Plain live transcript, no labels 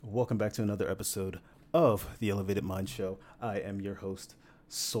welcome back to another episode of the Elevated Mind Show. I am your host,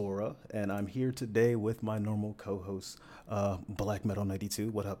 Sora, and I'm here today with my normal co-host, Black Metal 92.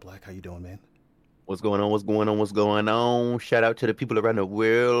 What up, Black? How you doing, man? What's going on? What's going on? What's going on? Shout out to the people around the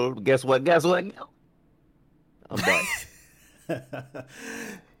world. Guess what? Guess what? I'm back.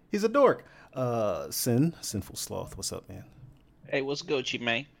 He's a dork. Sinful Sloth. What's up, man? Hey, what's Gucci,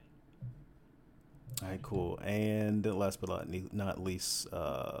 man? All right, cool. And last but not least,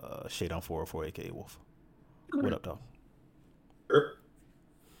 Shade on 404, aka Wolf. What up, dog?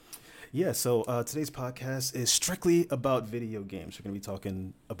 Yeah, so today's podcast is strictly about video games. We're going to be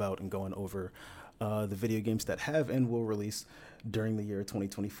talking about and going over the video games that have and will release during the year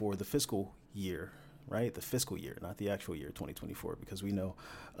 2024, the fiscal year, right? The fiscal year, not the actual year 2024, because we know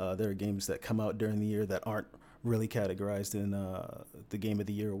there are games that come out during the year that aren't really categorized in the Game of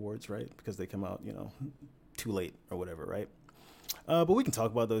the Year awards, right? Because they come out, too late or whatever, right? But we can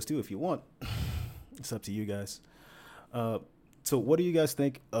talk about those too if you want. It's up to you guys. So what do you guys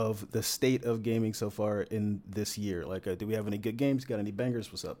think of the state of gaming so far in this year? Like, do we have any good games? Got any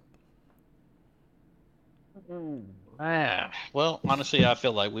bangers? What's up? Well, honestly, I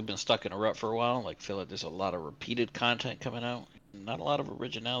feel like we've been stuck in a rut for a while. Like, feel like there's a lot of repeated content coming out, not a lot of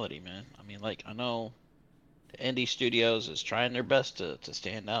originality, man. I mean, like, I know the indie studios is trying their best to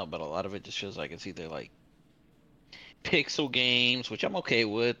stand out, but a lot of it just feels like it's either like pixel games, which I'm okay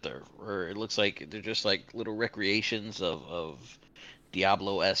with, or it looks like they're just like little recreations of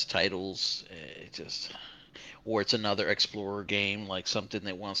Diablo-esque titles. It just or it's another explorer game, like something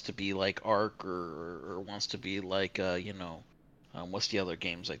that wants to be like Ark or wants to be like what's the other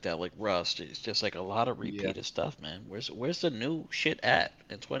games like that, like Rust. It's just like a lot of Yeah, repeated stuff, man. Where's the new shit at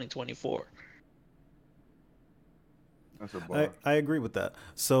in 2024? that's a I, bar. I agree with that.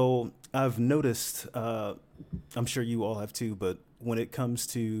 So I've noticed, I'm sure you all have too, but when it comes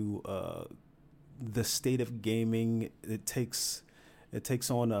to the state of gaming, it takes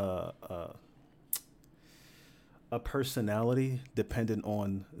on a personality dependent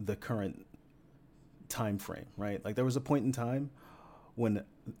on the current time frame, right? Like there was a point in time when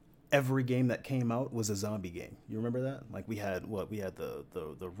every game that came out was a zombie game. You remember that? Like we had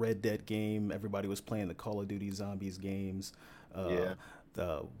the Red Dead game. Everybody was playing the Call of Duty Zombies games. Uh, Yeah.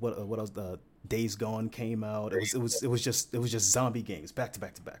 the what else? The Days Gone came out. It was just zombie games back to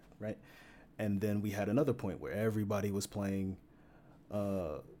back to back, right? And then we had another point where everybody was playing.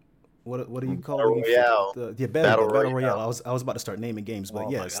 Uh, what do you call when Battle you Royale. yeah, there you Battle go, battle royale. Royale. I was about to start naming games, but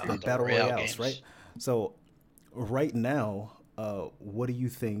Oh my yes, the God, the battle Royale royales, right? games. So right now, what do you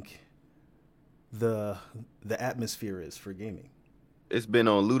think the the atmosphere is for gaming? It's been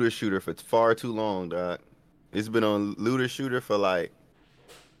on looter shooter for far too long, dog. It's been on looter shooter for like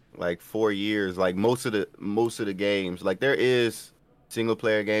 4 years. Like most of the games. Like there is single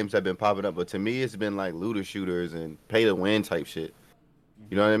player games that have been popping up, but to me it's been like looter shooters and pay to win type shit.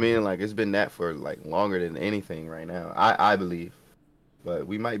 You know what I Mm-hmm. mean? Like it's been that for like longer than anything right now. I believe. But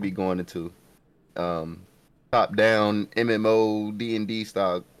we might be going into um top down MMO D&D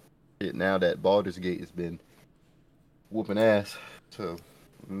style shit now that Baldur's Gate has been whooping ass. So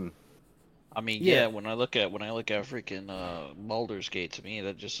mm, I mean, Yeah, yeah, when I look at freaking Baldur's Gate, to me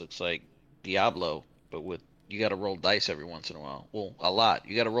that just looks like Diablo, but with you got to roll dice every once in a while. Well, a lot.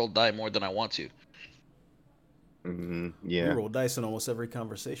 You got to roll die more than I want to. we yeah, roll dice in almost every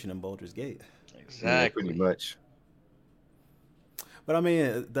conversation in Baldur's Gate. yeah, pretty Exactly. much. But I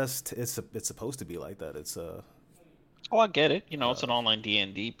mean, it's supposed to be like that. It's Oh, I get it. You know, it's uh an online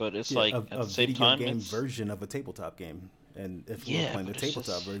D&D, but it's yeah, like at a the same video time, game it's version of a tabletop game. And if we were yeah, playing the but it's tabletop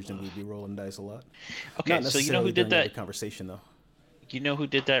just version, we'd be rolling dice a lot. Not okay. So you know who necessarily did during every that? conversation, though. You know who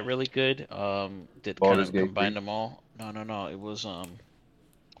did that really good? That kind Baldur's of Gate combined 3. them all. No, no, no. It was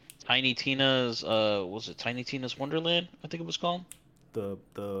Tiny Tina's. Was it Tiny Tina's Wonderland? I think it was called. The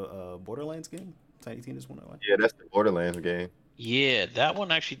Borderlands game, Tiny Tina's Wonderland. Yeah, that's the Borderlands game. Yeah, that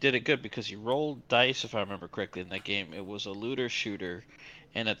one actually did it good because you rolled dice, if I remember correctly, in that game. It was a looter shooter,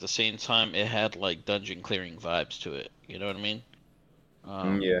 and at the same time, it had like dungeon clearing vibes to it. You know what I mean?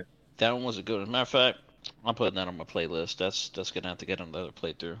 Um, Yeah. that one was a good. As a matter of fact, I'm putting that on my playlist. That's gonna have to get another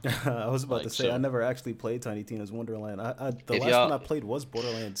playthrough. I was about to Like say I so, never actually played Tiny Tina's Wonderland. The if last one y'all I played was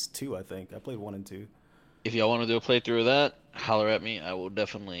Borderlands 2. I think I played 1 and 2. if y'all want to do a playthrough of that, holler at me. I will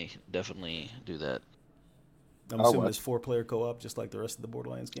definitely do that. I'm I'll assuming watch it's 4-player co-op, just like the rest of the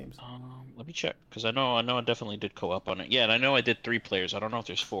Borderlands games. Let me check because I know I definitely did co-op on it. Yeah, and I know I did 3 players. I don't know if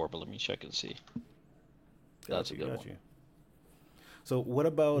there's four, but let me check and see. Got That's a you, good got one. you. So what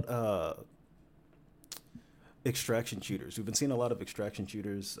about extraction shooters? We've been seeing a lot of extraction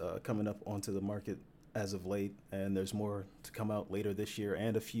shooters coming up onto the market as of late, and there's more to come out later this year,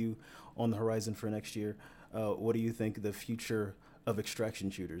 and a few on the horizon for next year. What do you think the future of extraction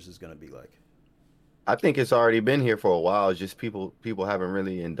shooters is going to be like? I think it's already been here for a while. It's just people haven't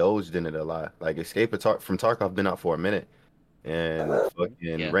really indulged in it a lot. Like from Tarkov been out for a minute, and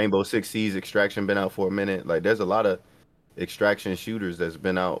fucking Yeah. Rainbow Six Siege Extraction been out for a minute. Like there's a lot of extraction shooters that's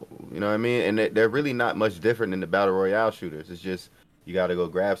been out. You know what I mean? And they're really not much different than the battle royale shooters. It's just you got to go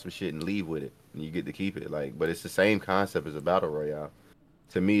grab some shit and leave with it, and you get to keep it. Like, but it's the same concept as a battle royale.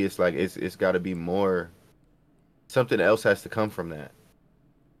 To me, it's like it's got to be more. Something else has to come from that.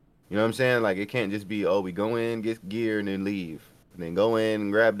 You know what I'm saying? Like it can't just be, oh, we go in, get gear, and then leave. And then go in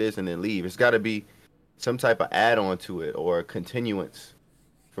and grab this and then leave. It's got to be some type of add-on to it or a continuance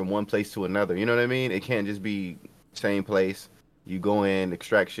from one place to another. You know what I mean? It can't just be same place. You go in,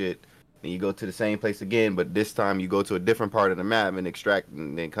 extract shit, and you go to the same place again, but this time you go to a different part of the map and extract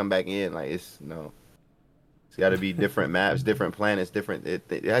and then come back in. Like it's no. It's got to be different maps, different planets, different.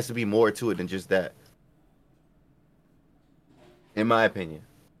 It has to be more to it than just that, in my opinion.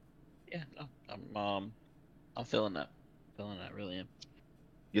 Yeah. No, I'm feeling that. Feeling that, really am.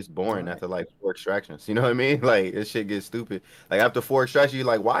 Gets boring All right. after like 4 extractions. You know what I mean? Like this shit gets stupid. Like after 4 extractions, you're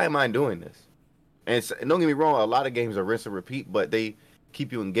like, why am I doing this? And don't get me wrong, a lot of games are rinse and repeat, but they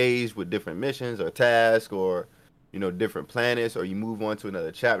keep you engaged with different missions or tasks or different planets, or you move on to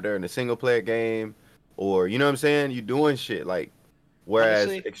another chapter in the single player game, or you know what I'm saying? You doing shit like whereas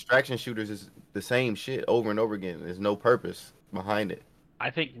Honestly, extraction shooters is the same shit over and over again. There's no purpose behind it. I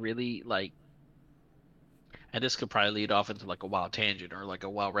think really like, and this could probably lead off into like a wild tangent or like a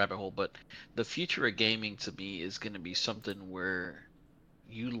wild rabbit hole, but the future of gaming to me is going to be something where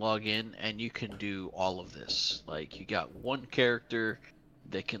you log in and you can do all of this. Like you got one character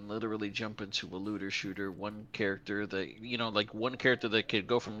that can literally jump into a looter shooter, one character that like one character that could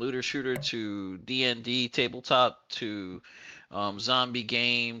go from looter shooter to D&D tabletop to zombie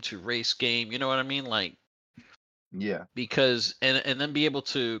game to race game. You know what I mean? Like Yeah. because and then be able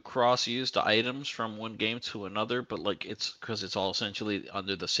to cross use the items from one game to another, but like it's because it's all essentially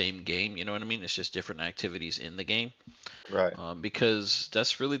under the same game. You know what I mean? It's just different activities in the game. Right. Because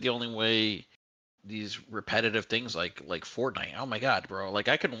that's really the only way these repetitive things like Fortnite. Oh my god, bro! Like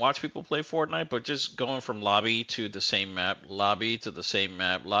I can watch people play Fortnite, but just going from lobby to the same map, lobby to the same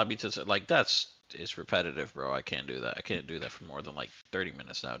map, lobby to like that's it's repetitive, bro. I can't do that. I can't do that for more than like 30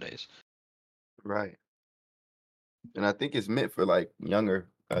 minutes nowadays. Right. And I think it's meant for like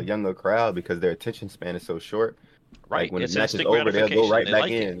a younger crowd because their attention span is so short. Like Right? when the It's match is instant over, they'll go gratification. right They back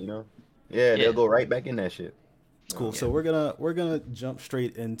like it. in. Yeah, they'll Yeah. go right back in that shit. Cool. Yeah. So we're gonna jump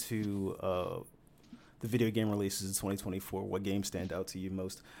straight into the video game releases in 2024. What games stand out to you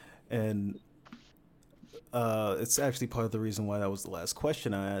most? And it's actually part of the reason why that was the last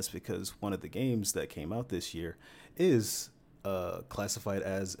question I asked, because one of the games that came out this year is classified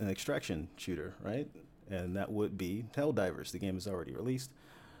as an extraction shooter, right? And that would be Helldivers. The game is already released,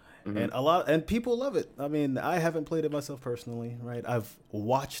 Hmm. and people love it. I mean, I haven't played it myself personally, right? I've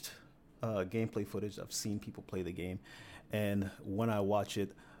watched gameplay footage. I've seen people play the game, and when I watch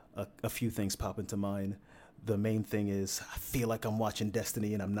it, a few things pop into mind. The main thing is I feel like I'm watching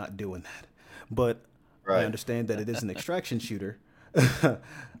Destiny, and I'm not doing that. But I Right. understand that it is an extraction shooter. I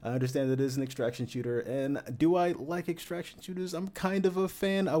understand that it is an extraction shooter, and do I like extraction shooters? I'm kind of a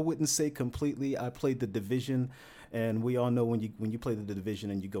fan. I wouldn't say completely. I played the Division, and we all know when you play the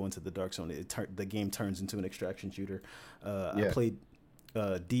Division and you go into the Dark Zone, the game turns into an extraction shooter. I Yeah. played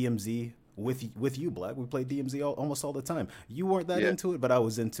DMZ with you, Black. We played DMZ almost all the time. You weren't that Yeah. into it, but I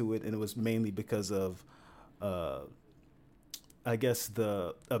was into it, and it was mainly because of I guess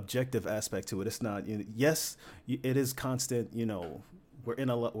the objective aspect to it. It's not. Yes, it is constant. We're in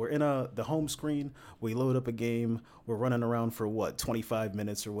the home screen. We load up a game. We're running around for what 25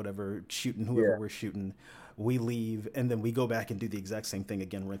 minutes or whatever, shooting whoever Yeah. we're shooting. We leave and then we go back and do the exact same thing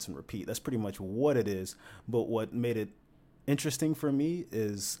again, rinse and repeat. That's pretty much what it is. But what made it interesting for me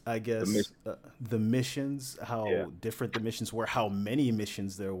is, I The guess, mission. the missions, Yeah. how different the missions were, how many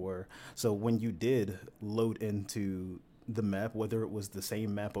missions there were. So when you did load into the map, whether it was the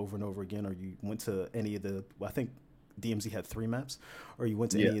same map over and over again, or you went to any of the, I think DMZ had 3 maps, or you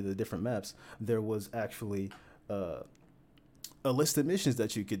went to Yeah. any of the different maps, there was actually uh, a list of missions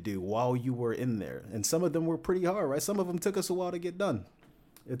that you could do while you were in there. And some of them were pretty hard, right? Some of them took us a while to get done.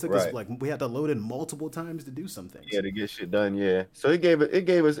 It took us Right. like we had to load in multiple times to do some things. Yeah, to get shit done. Yeah. So it gave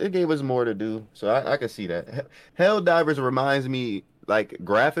us more to do. So I can see that. Hell Divers reminds me like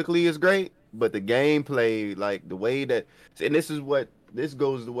graphically is great, but the gameplay, like the way that, and this is what this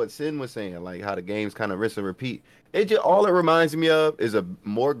goes to what Sin was saying, like how the games kind of rinse and repeat. It just all it reminds me of is a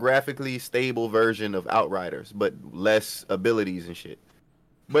more graphically stable version of Outriders, but less abilities and shit.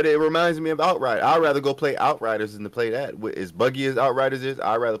 But it reminds me of Outriders. I'd rather go play Outriders than to play that. As buggy as Outriders is,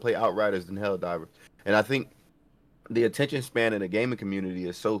 I'd rather play Outriders than Helldivers. And I think the attention span in the gaming community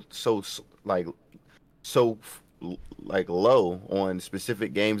is like so like low on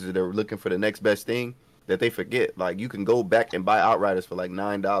specific games that are looking for the next best thing that they forget. Like you can go back and buy Outriders for like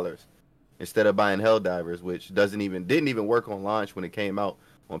 $9 instead of buying Helldivers, which didn't even work on launch when it came out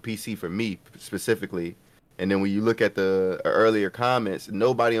on PC for me specifically. And then when you look at the earlier comments,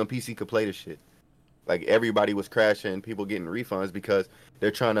 nobody on PC could play the shit. Like everybody was crashing, people getting refunds because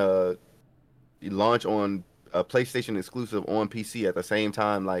they're trying to launch on a PlayStation exclusive on PC at the same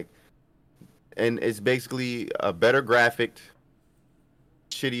time. Like, and it's basically a better graphic,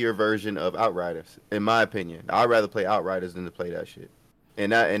 shittier version of Outriders, in my opinion. I'd rather play Outriders than to play that shit.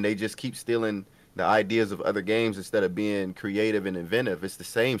 And they just keep stealing the ideas of other games instead of being creative and inventive. It's the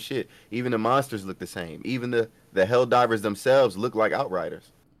same shit. Even the monsters look the same. Even the Helldivers themselves look like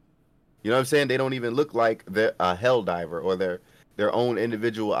Outriders. You know what I'm saying? They don't even look like they're a Helldiver or their own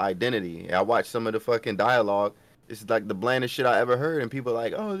individual identity. I watched some of the fucking dialogue. It's like the blandest shit I ever heard, and people are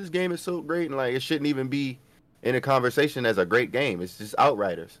like, "Oh, this game is so great," and like it shouldn't even be in a conversation as a great game. It's just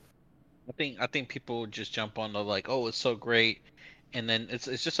Outriders. I think people just jump on the like, oh, it's so great, and then it's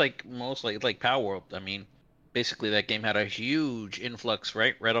just like mostly like Power World. I mean, basically that game had a huge influx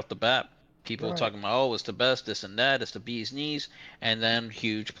right off the bat. People talking about, oh, it's the best, this and that, it's the bee's knees, and then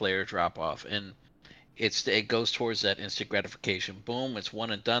huge player drop off, and it goes towards that instant gratification. Boom, it's one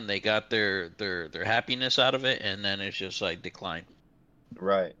and done. They got their happiness out of it, and then it's just like decline.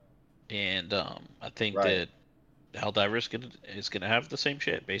 Right. And I think that Helldivers is gonna have the same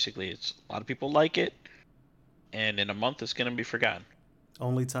shit. Basically, it's a lot of people like it, and in a month it's gonna be forgotten.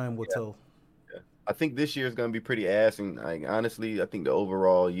 Only time will tell. Yeah. I think this year is gonna be pretty ass, and like honestly, I think the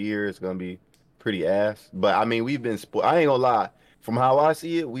overall year is gonna be pretty ass. But I mean, we've been I ain't gonna lie. From how I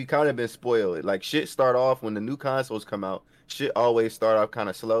see it, we kind of been spoiled. Like shit start off when the new consoles come out. Shit always start off kind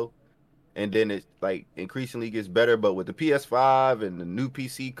of slow, and then it like increasingly gets better. But with the PS5 and the new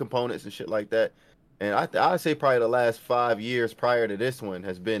PC components and shit like that, and I'd say probably the last 5 years prior to this one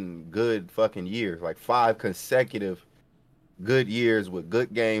has been good fucking years. Like 5 consecutive good years with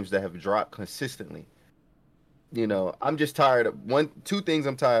good games that have dropped consistently. You know, I'm just tired of two things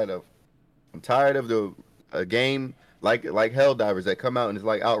I'm tired of. I'm tired of a game like Helldivers that come out and it's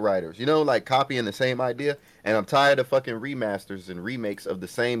like Outriders. You know, like copying the same idea. And I'm tired of fucking remasters and remakes of the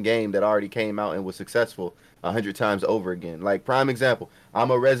same game that already came out and was successful 100 times over again. Like prime example, I'm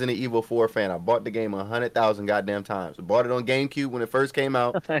a Resident Evil 4 fan. I bought the game 100,000 goddamn times. I bought it on GameCube when it first came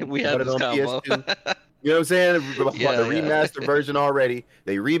out. We had it this on combo. PS2. You know what I'm saying? I bought Yeah, the remastered version already.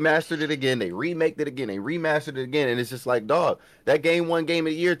 They remastered it again. They remaked it again. They remastered it again. And it's just like, dog, that game won Game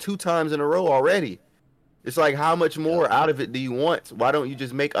of the Year 2 times in a row already. It's like, how much more out of it do you want? Why don't you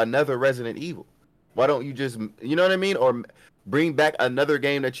just make another Resident Evil? Why don't you just, you know what I mean? Or bring back another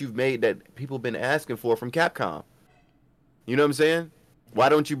game that you've made that people have been asking for from Capcom. You know what I'm saying? Why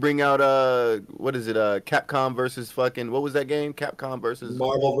don't you bring out, what is it, Capcom versus fucking, what was that game? Capcom versus...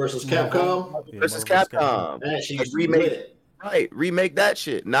 Marvel versus Capcom? Versus Capcom. Remake that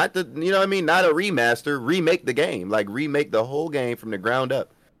shit. Not the, you know what I mean? Not a remaster. Remake the game. Like, remake the whole game from the ground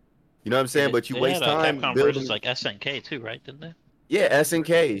up. You know what I'm saying? But you waste time Capcom building versus like SNK too, right? Didn't they? Yeah,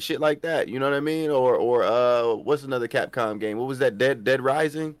 SNK, shit like that. You know what I mean? Or what's another Capcom game? What was that? Dead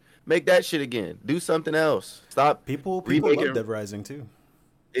Rising? Make that shit again. Do something else. Stop. People love Dead Rising too.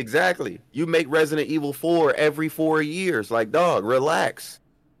 Exactly. You make Resident Evil 4 every 4 years. Like, dog, relax.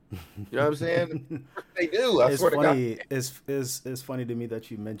 You know what I'm saying? They do. I swear funny. to God. It's funny to me that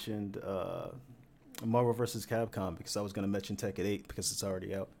you mentioned Marvel vs. Capcom because I was going to mention Tekken 8 because it's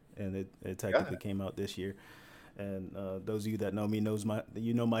already out and it technically came out this year. And those of you that know me knows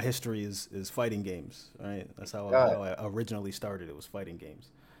my history is fighting games, right? That's how I originally started. It was fighting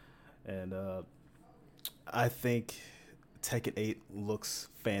games, and I think Tekken 8 looks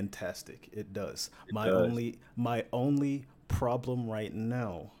fantastic. It does. My only problem right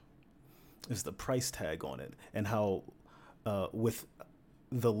now is the price tag on it and how with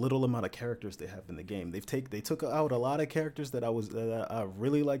the little amount of characters they have in the game, they took out a lot of characters that I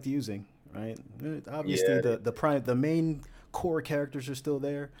really liked using. Right, obviously the main core characters are still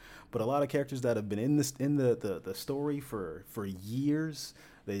there, but a lot of characters that have been in the story for years,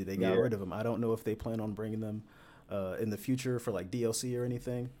 they got rid of them. I don't know if they plan on bringing them in the future for like DLC or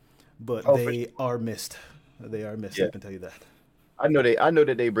anything, but they are missed. They are missed. I can tell you that. I know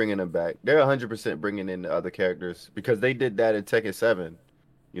that they bringing them back. They're 100% bringing in the other characters because they did that in Tekken 7.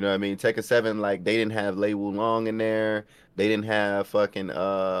 You know what I mean? Tekken 7, like they didn't have Lei Wulong in there. They didn't have fucking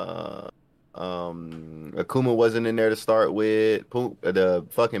Akuma wasn't in there to start with. The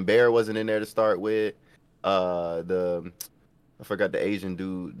fucking bear wasn't in there to start with. The I forgot the Asian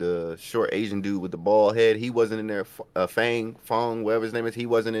dude, the short Asian dude with the bald head. He wasn't in there. Fong, whatever his name is, he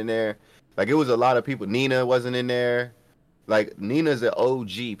wasn't in there. Like it was a lot of people. Nina wasn't in there. Like Nina's an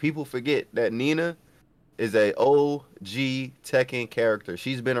OG. People forget that Nina is a OG Tekken character.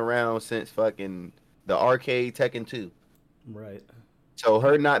 She's been around since fucking the arcade Tekken 2. Right. So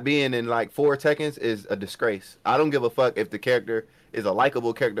her not being in like 4 Tekkens is a disgrace. I don't give a fuck if the character is a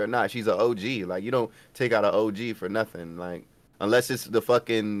likable character or not. She's an OG. Like you don't take out an OG for nothing. Like unless it's the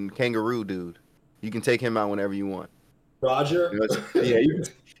fucking kangaroo dude, you can take him out whenever you want. Roger. Yeah,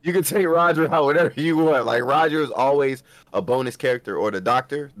 you can take Roger out whenever you want. Like Roger is always a bonus character, or the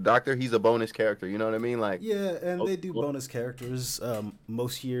doctor. Doctor, he's a bonus character. You know what I mean? Like yeah, and they do bonus characters.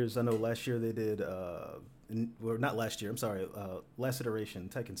 Most years, I know last year they did. Well, not last year. I'm sorry. Last iteration,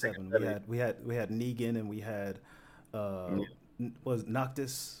 Tekken 7. We had Negan and we had was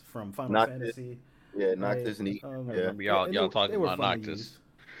Noctis from Final Fantasy. Yeah, Noctis and Negan. I remember y'all talking about Noctis.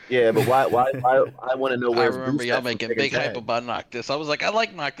 Yeah, but why I want to know where I remember y'all making big hype about Noctis. I was like, I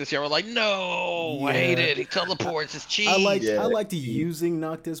like Noctis. Y'all were like, no, I hate it. He teleports. It's cheese. I liked using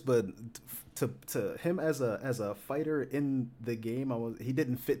Noctis, but to him as a fighter in the game, he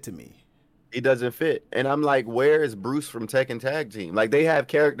didn't fit to me. He doesn't fit, and I'm like, where is Bruce from Tekken Tag Team? Like they have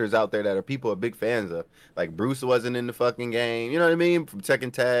characters out there that are people are big fans of. Like Bruce wasn't in the fucking game. You know what I mean? From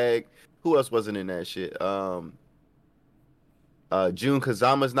Tekken Tag. Who else wasn't in that shit? Jun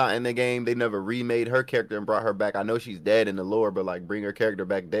Kazama's not in the game. They never remade her character and brought her back. I know she's dead in the lore, but like bring her character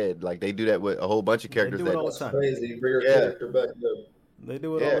back dead. Like they do that with a whole bunch of characters. They do it all the time. Crazy. Bring her character back. They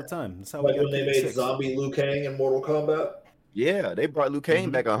do it all the time. That's how like when they made Zombie Liu Kang in Mortal Kombat. Yeah, they brought Liu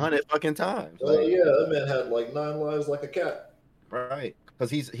Kang back 100 fucking times. Oh yeah, that man had like 9 lives like a cat. Right, because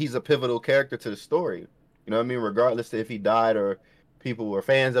he's a pivotal character to the story. You know what I mean? Regardless if he died or people were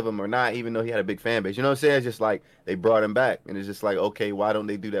fans of him or not, even though he had a big fan base. You know what I'm saying? It's just like they brought him back, and it's just like, okay, why don't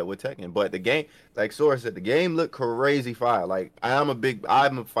they do that with Tekken? But the game, like Sora said, the game looked crazy fire. Like I'm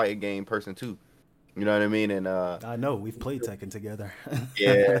a fighting game person too. You know what I mean? And I know we've played Tekken together.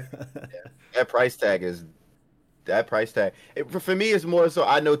 Yeah, that price tag. For me, it's more so.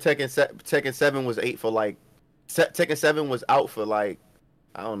 I know Tekken 7 was Tekken 7 was out for like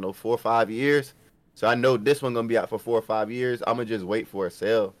I don't know 4 or 5 years. So I know this one gonna be out for 4 or 5 years. I'm gonna just wait for a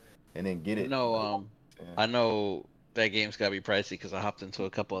sale and then get it. No, I know that game's gotta be pricey because I hopped into a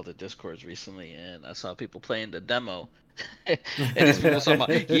couple other Discords recently and I saw people playing the demo. And these people talking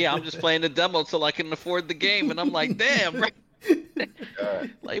about, yeah, I'm just playing the demo till I can afford the game, and I'm like, damn, bro.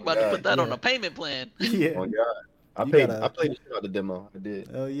 Like you about to put that on a payment plan. Yeah. Oh God. I played the shit out the demo. I did.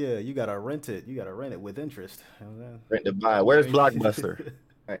 Oh yeah, you gotta rent it. You gotta rent it with interest. Rent to buy. Where's Blockbuster?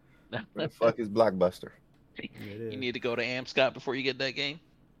 Where the fuck is Blockbuster? You need to go to Amscot before you get that game.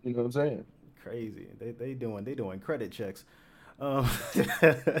 You know what I'm saying? Crazy. They doing credit checks.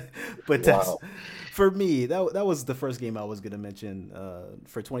 But that's for me. That was the first game I was gonna mention.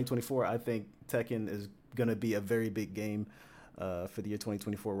 For 2024, I think Tekken is gonna be a very big game. For the year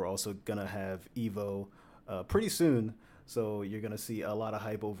 2024, we're also gonna have Evo pretty soon. So you're gonna see a lot of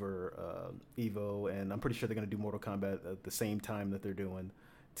hype over Evo, and I'm pretty sure they're gonna do Mortal Kombat at the same time that they're doing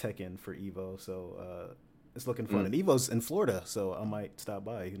Tekken for Evo. So it's looking fun. And Evo's in Florida, so I might stop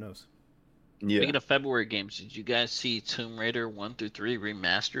by. Who knows? Yeah. Speaking of February games, did you guys see Tomb Raider 1 through 3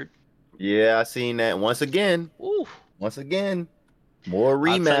 remastered? Yeah, I seen that once again. Ooh. Once again. More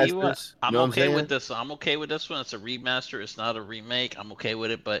remasters. I'm okay with this. I'm okay with this one. It's a remaster. It's not a remake. I'm okay with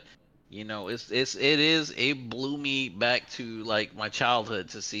it, but you know, it blew me back to like my childhood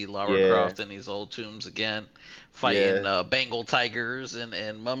to see Lara Croft in these old tombs again, fighting Bengal tigers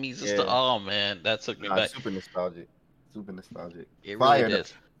and mummies and stuff. Oh man, that took me back. Super nostalgic. It really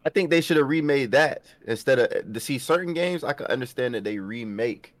is. I think they should have remade that instead of to see certain games. I could understand that they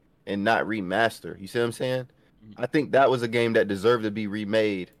remake and not remaster. You see what I'm saying? I think that was a game that deserved to be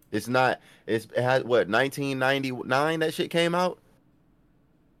remade. It had what 1999 that shit came out.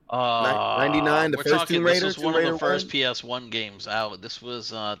 99. The first Tomb Raider. This was one of the first PS1 games out. This was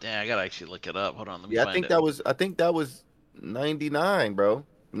damn. I gotta actually look it up. Hold on. Let me find it. I think that was 99, bro.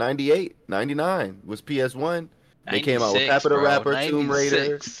 98, 99 was PS1. They came out with Papa the Rapper, 96. Tomb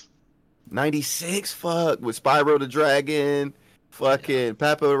Raider. 96, fuck, with Spyro the Dragon, fucking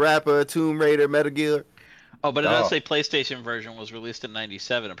Papa the Rapper, Tomb Raider, Metal Gear. Oh, but it does say PlayStation version was released in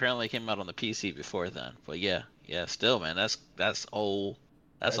 97. Apparently it came out on the PC before then. But yeah, Yeah, still, man, that's old.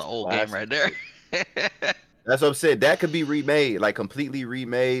 That's an That's old game classic right there. That's what I'm saying. That could be remade, like completely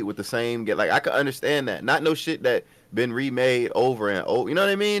remade with the same get. Like I could understand that. Not no shit that been remade over and over. You know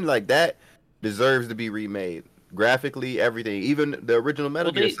what I mean? Like that deserves to be remade. Graphically, everything. Even the original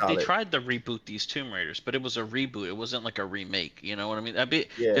Metal Well, Gear they Solid. tried to reboot these Tomb Raiders, but it was a reboot. It wasn't like a remake. You know what I mean? There are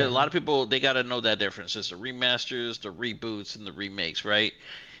Yeah. a lot of people they got to know that difference. There's the remasters, the reboots, and the remakes, right?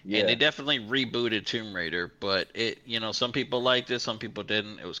 And they Yeah. definitely rebooted Tomb Raider, but some people liked it, some people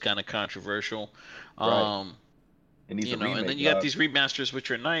didn't. It was kind of controversial. Right. Um, It needs a and then remake, you got dog. these remasters which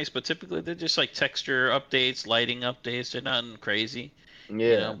are nice, but typically they're just like texture updates, lighting updates. They're nothing crazy.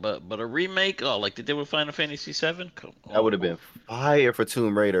 Yeah. But a remake, oh, like they did with Final Fantasy VII. Come That would have on. been fire for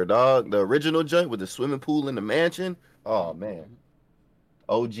Tomb Raider, dog. The original joint with the swimming pool in the mansion. Oh man.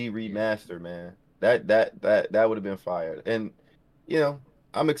 OG remaster, man. That would have been fire. And you know,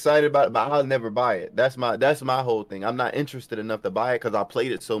 I'm excited about it, but I'll never buy it. That's my whole thing. I'm not interested enough to buy it because I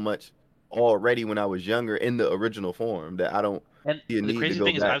played it so much already when I was younger in the original form that I don't And see a the need to crazy go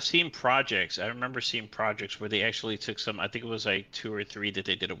thing is, back. I've seen projects. I remember seeing projects where they actually took some. I think it was like two or three that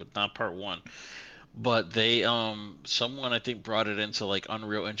they did it with, not part one, but they someone I think brought it into like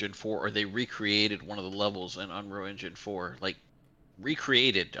Unreal Engine 4, or they recreated one of the levels in Unreal Engine 4, like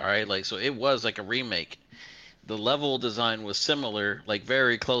recreated. All right, like so it was like a remake. The level design was similar, like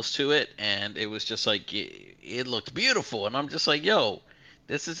very close to it, and it was just like it looked beautiful. And I'm just like, yo,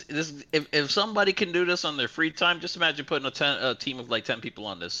 this. If somebody can do this on their free time, just imagine putting a team of like 10 people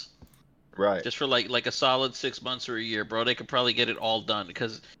on this, Right. just for like a solid 6 months or a year, bro. They could probably get it all done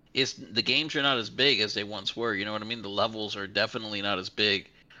because the games are not as big as they once were. You know what I mean? The levels are definitely not as big.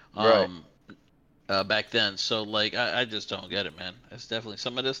 Right. Um, back then. So like I just don't get it, man. It's definitely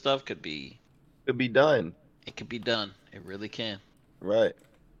some of this stuff Could be done. it could be done. It really can. Right.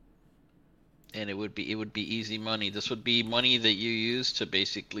 And it would be easy money. This would be money that you use to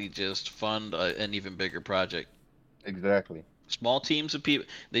basically just fund an even bigger project. Exactly. Small teams of people.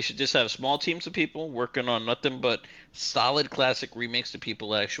 They should just have small teams of people working on nothing but solid classic remakes that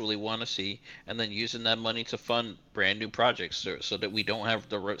people actually want to see, and then using that money to fund brand new projects, so that we don't have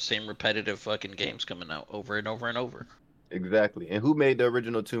the same repetitive fucking games coming out over and over and over. Exactly. And who made the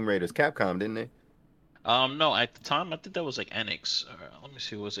original Tomb Raiders? Capcom, didn't they? No, at the time I think that was like Enix. Let me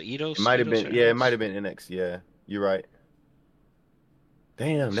see, was it It Eidos? might have Eidos been. or Yeah, it might Enix? have been NX. Yeah, you're right.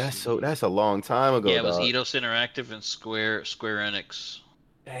 Damn, Let's see. that's a long time ago, Yeah, it was dog. Eidos Interactive and Square Enix.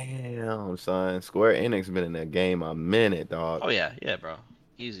 Damn, son. Square Enix been in that game a minute, dog. Oh yeah, yeah, bro.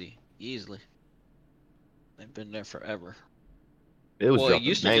 Easily. They've been there forever. It was Well, it dropping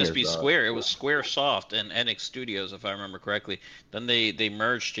used to just bangers, be dog. Square. It was Square Soft and Enix Studios, if I remember correctly. Then they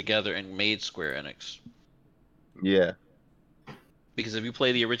merged together and made Square Enix. Yeah. Because if you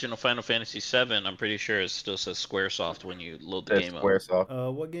play the original Final Fantasy VII, I'm pretty sure it still says Square Soft when you load the That's game up.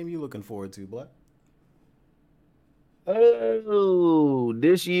 Squaresoft. What game you looking forward to, Black? Oh,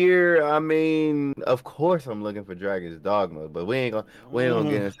 this year, I mean, of course I'm looking for Dragon's Dogma, but we ain't gonna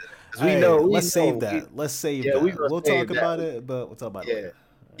get into that. 'Cause we Hey, know we let's save know we that. Let's save yeah, we that. gonna We'll talk save that. about it, but we'll talk about it Yeah. later.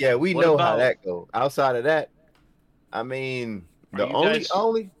 Yeah, we What know how about? that go. Outside of that, I mean, Are the you only guys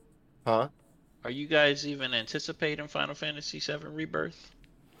only huh? are you guys even anticipating Final Fantasy VII Rebirth?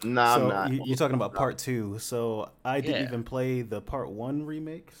 Nah, I'm So not. you're talking about Nah. part two. So I didn't Yeah, even play the part one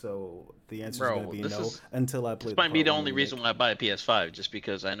remake. So the answer is going to bro. be This no is until I this play the might be part the one only reason remake. why I buy a PS5, just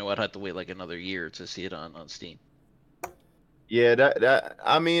because I know I'd have to wait like another year to see it on Steam. Yeah, that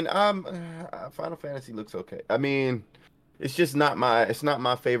I mean, Final Fantasy looks okay. I mean, it's not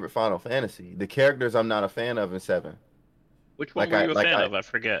my favorite Final Fantasy. The characters I'm not a fan of in 7. Which one Like were I you a like fan I of? I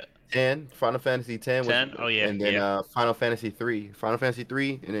forget. 10, Final Fantasy 10 was, 10? Oh yeah, and then yeah. Final Fantasy 3. Final Fantasy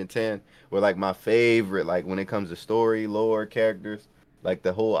 3 and then 10 were like my favorite, like when it comes to story, lore, characters, like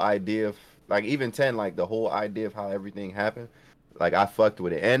the whole idea of, like even 10, like the whole idea of how everything happened. Like I fucked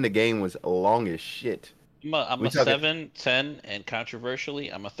with it. And the game was long as shit. I'm We a talking 7, 10, and controversially,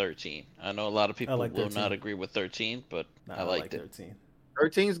 I'm a 13. I know a lot of I people like will not 13. agree with 13, but Nah, I I like liked it. 13.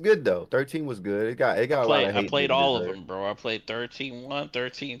 13's good though. 13 was good. It got a lot of I hate played didn't all of deserve. them, bro. I played 13 1,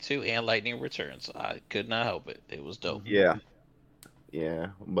 13 2, and Lightning Returns. I could not help it. It was dope. Mhm. Yeah, yeah.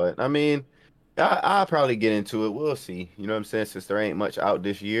 But I mean, I'll probably get into it. We'll see. You know what I'm saying? Since there ain't much out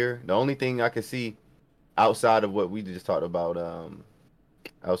this year, the only thing I can see outside of what we just talked about,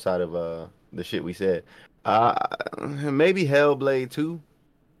 outside of the shit we said, uh, maybe Hellblade 2.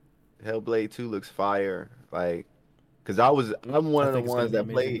 Hellblade 2 looks fire. Like, cause I'm one I of the think it's going ones to be that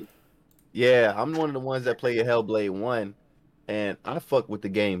amazing. played. Yeah, I'm one of the ones that played Hellblade 1, and I fuck with the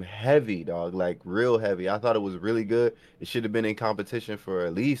game heavy, dog, like real heavy. I thought it was really good. It should have been in competition for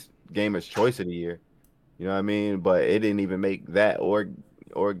at least Gamer's Choice of the Year. You know what I mean? But it didn't even make that or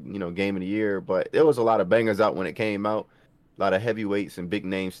game of the year. But there was a lot of bangers out when it came out. A lot of heavyweights and big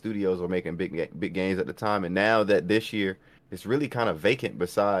name studios were making big games at the time. And now that this year it's really kind of vacant.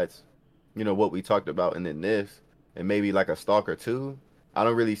 Besides, what we talked about, and then this, and maybe like a Stalker 2. I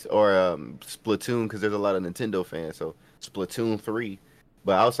don't really or Splatoon because there's a lot of Nintendo fans. So Splatoon 3.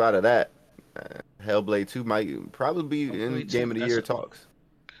 But outside of that, Hellblade 2 might probably be in Hellblade 2, game of the year talks.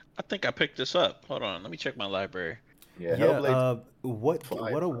 I think I picked this up. Hold on, let me check my library. Yeah, Yeah. Hellblade. What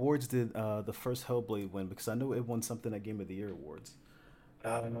Fire. awards did the first Hellblade win? Because I know it won something at Game of the Year awards.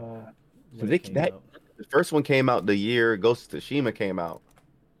 When it came out. The first one came out the year Ghost of Tsushima came out.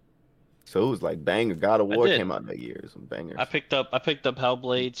 So it was like banger. God of War did. came out that year. Some bangers. I picked up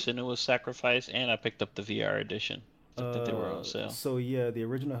Hellblade: Senua's Sacrifice, and I picked up the VR edition. I think they were on sale. So yeah, the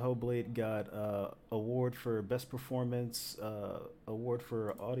original Hellblade got award for best performance, award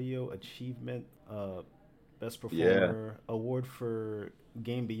for audio achievement, best performer, award for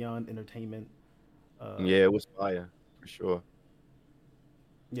Game Beyond Entertainment. Yeah, it was fire for sure.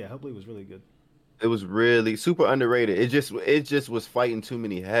 Yeah, Hellblade was really good. It was really super underrated. It just was fighting too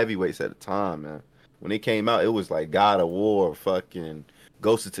many heavyweights at the time, man. When it came out, it was like God of War, fucking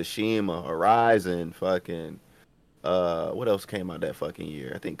Ghost of Tsushima, Horizon, fucking what else came out that fucking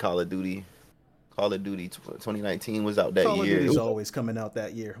year? I think Call of Duty 2019 was out that Call year. of Duty's always coming out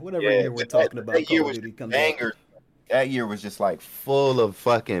that year. Whatever year we're talking about, that year Call of was Duty comes bangers. That year was just like full of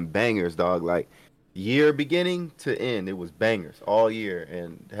fucking bangers, dog. Like year beginning to end, it was bangers all year.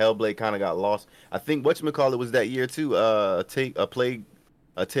 And Hellblade kind of got lost. I think whatchamacallit was that year too. Take a Plague,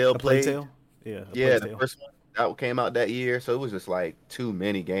 a Tale, A Plague Tale? Yeah, the first one that came out that year. So it was just like too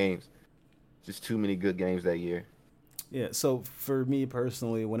many games, just too many good games that year. Yeah, so for me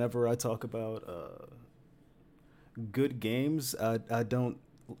personally, whenever I talk about good games, I don't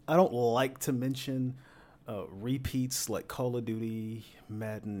like to mention repeats like Call of Duty,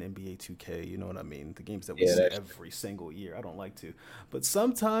 Madden, NBA 2K. You know what I mean? The games that we see every single year. I don't like to, but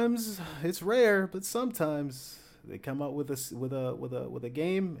sometimes it's rare. But sometimes they come out with a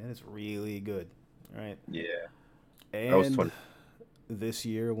game and it's really good, right? Yeah, and that was 20. This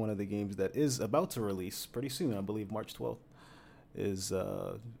year, one of the games that is about to release pretty soon, I believe March 12th, is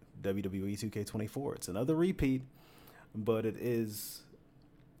WWE 2K24. It's another repeat, but it is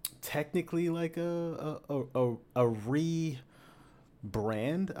technically like a rebrand,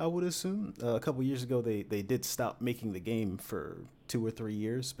 I would assume. A couple years ago, they did stop making the game for 2 or 3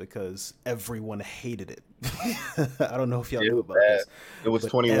 years because everyone hated it. I don't know if y'all knew about this. It was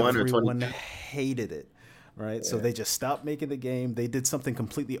 21 or 22. Everyone hated it. Right, yeah. So they just stopped making the game. They did something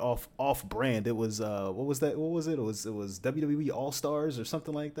completely off brand. It was what was that? What was it? It was WWE All Stars or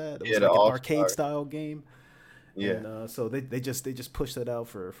something like that. It was like an arcade style game. Yeah. And so they just pushed that out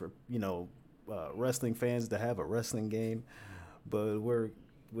for wrestling fans to have a wrestling game. But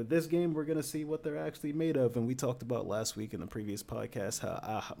with this game, we're gonna see what they're actually made of. And we talked about last week in the previous podcast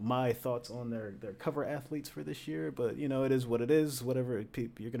how my thoughts on their cover athletes for this year. But it is what it is. Whatever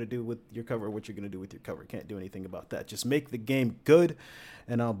you're gonna do with your cover, what you're gonna do with your cover, can't do anything about that. Just make the game good,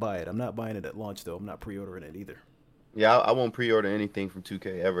 and I'll buy it. I'm not buying it at launch though. I'm not pre-ordering it either. Yeah, I won't pre-order anything from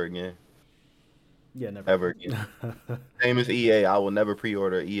 2K ever again. Yeah, never. Ever again. Same as EA. I will never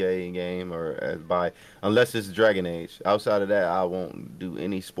pre-order EA game or buy unless it's Dragon Age. Outside of that, I won't do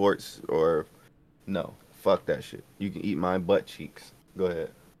any sports or no. Fuck that shit. You can eat my butt cheeks. Go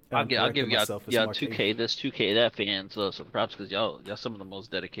ahead. I'll give y'all 2K this, 2K that fans some props because y'all some of the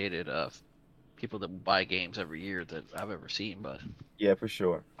most dedicated people that buy games every year that I've ever seen. But yeah, for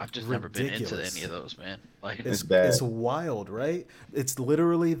sure. I've just never been into any of those, man. Like it's bad. It's wild, right? It's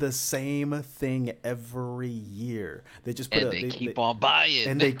literally the same thing every year. They just put they keep on buying,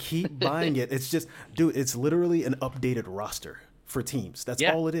 and they keep buying it. It's just, dude, it's literally an updated roster for teams. That's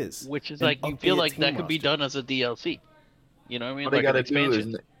all it is. Which is like you feel like that could be done as a DLC. You know what I mean? All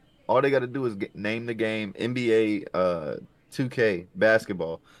they gotta do is name the game NBA 2K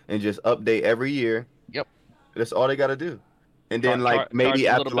basketball and just update every year. Yep. That's all they got to do. And then maybe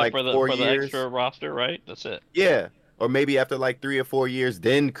after like 4 years, the extra roster, right? That's it. Yeah. Or maybe after like 3 or 4 years,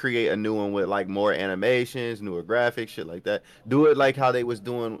 then create a new one with like more animations, newer graphics, shit like that. Do it like how they was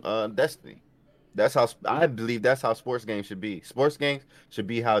doing Destiny. That's how I believe that's how sports games should be. Sports games should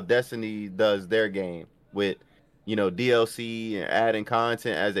be how Destiny does their game with, DLC and adding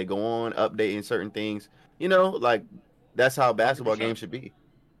content as they go on, updating certain things. Like that's how basketball 100%. Games should be.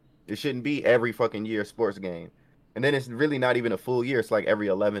 It shouldn't be every fucking year sports game. And then it's really not even a full year. It's like every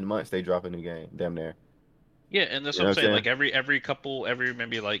 11 months they drop a new game. Damn near. Yeah, and that's what I'm saying. Like every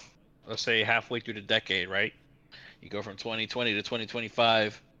maybe like let's say halfway through the decade, right? You go from 2020 to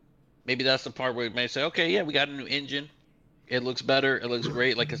 2025. maybe that's the part where it may say, okay, yeah, we got a new engine. It looks better. It looks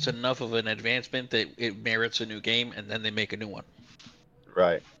great. Like it's enough of an advancement that it merits a new game, and then they make a new one.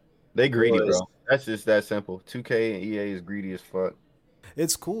 Right. They greedy, Boys. bro. That's just that simple. 2K and EA is greedy as fuck.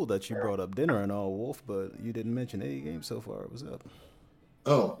 It's cool that you brought up dinner and all, Wolf, but you didn't mention any games so far. What's up?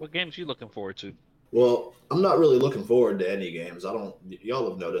 Oh, What games you looking forward to? well, I'm not really looking forward to any games. Y'all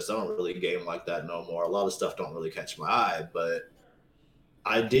have noticed I don't really game like that no more. A lot of stuff don't really catch my eye, but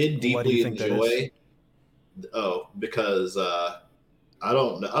I did Why do you deeply think that is? enjoy. Oh, because I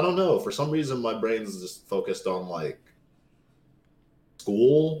don't know. For some reason, my brain's just focused on like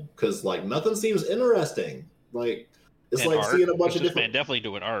school because like nothing seems interesting. Like it's And like art. seeing a bunch of This different. man definitely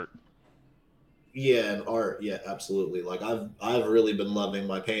doing art. Yeah, and art. Yeah, absolutely. Like I've really been loving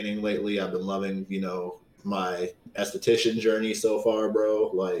my painting lately. I've been loving, my esthetician journey so far,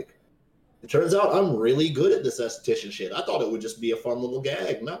 bro. Like it turns out I'm really good at this esthetician shit. I thought it would just be a fun little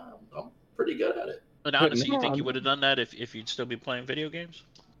gag. No, I'm pretty good at it. But honestly, you think no, you would have done that if you'd still be playing video games?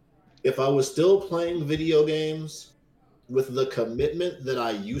 If I was still playing video games with the commitment that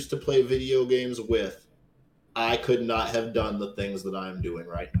I used to play video games with, I could not have done the things that I'm doing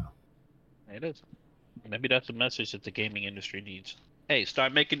right now. It is. Maybe that's a message that the gaming industry needs. Hey,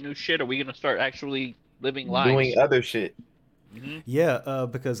 start making new shit. Are we gonna start actually living lives? Doing other shit. Mm-hmm. Yeah,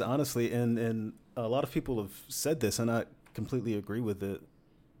 because honestly, and a lot of people have said this, and I completely agree with it.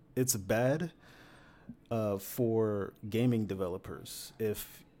 It's bad for gaming developers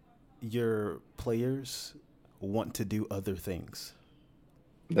if your players want to do other things,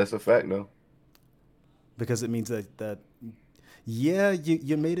 That's a fact, though. because it means that yeah,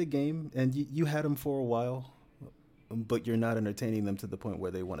 you made a game and you had them for a while, but you're not entertaining them to the point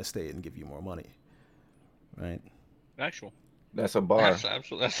where they want to stay and give you more money, right? Actual. That's a bar.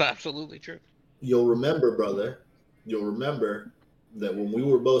 That's absolutely true. You'll remember, brother, that when we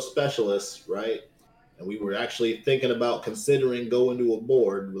were both specialists, right? And we were actually thinking about considering going to a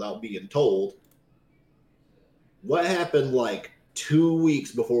board without being told. What happened like 2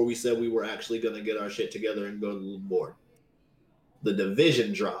 weeks before we said we were actually going to get our shit together and go to the board? The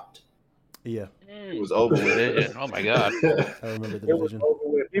division dropped. Yeah, It was over with. Division. Oh my god. I remember the It was division. over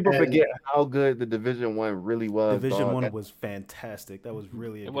with. People And- forget how good the Division 1 really was. Division dog. 1 was fantastic. That was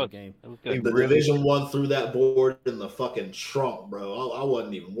really a It good was. game. It was good. The really- Division 1 threw that board in the fucking trunk, bro. I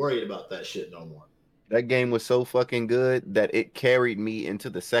wasn't even worried about that shit no more. That game was so fucking good that it carried me into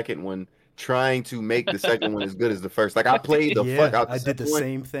the second one, trying to make the second one as good as the first. Like I played the fuck Yeah, out the I did the second one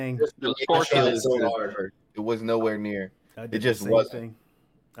same thing. just to It was make torture. it I tried as so good as the hard. first. It was nowhere near. I did just the same wasn't. thing.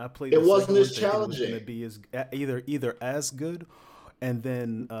 I played. It the wasn't second one as thinking it was challenging. gonna be as either as good, and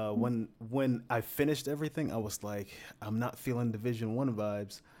then when I finished everything, I was like, I'm not feeling Division 1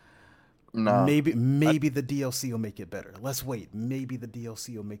 vibes. Nah, Maybe the DLC will make it better. Let's wait. Maybe the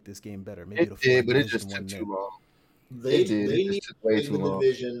DLC will make this game better. Maybe it'll it feel did, like but it Division just 1 took did. too long. They It did. they It need just took way to too make the long.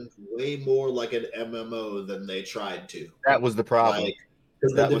 division way more like an MMO than they tried to. That was the problem. Like,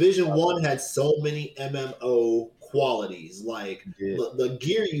 because the That was Division the problem. 1 had so many MMO qualities, like It did. the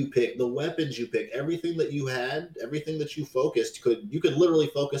gear you pick, the weapons you pick, everything that you had, everything that you focused, you could literally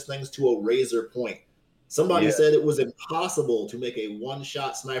focus things to a razor point. Somebody Yeah. said it was impossible to make a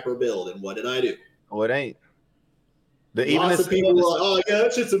one-shot sniper build, and what did I do? Oh, it ain't. Even Lots the of people were same- like, "Oh yeah,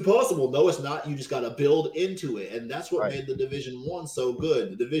 that shit's impossible." No, it's not. You just got to build into it, and that's what Right. made the Division 1 so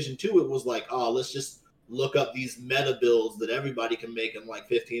good. The Division 2, it was like, "Oh, let's just look up these meta builds that everybody can make in like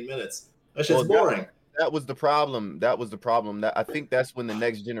 15 minutes." That shit's Well, boring. that was the problem. That was the problem. That I think that's when the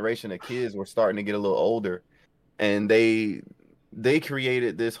next generation of kids were starting to get a little older, and they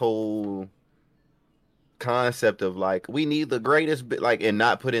created this whole concept of like we need the greatest bit, like, and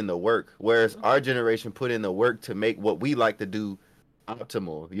not put in the work. Whereas our generation put in the work to make what we like to do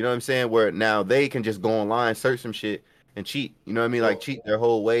optimal. You know what I'm saying? Where now they can just go online, search some shit, and cheat. You know what I mean? Like cheat their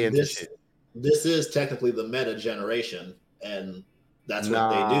whole way into This shit. this is technically the meta generation, and that's what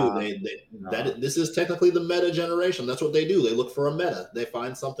Nah. they do. Nah. This is technically the meta generation. That's what they do. They look for a meta. They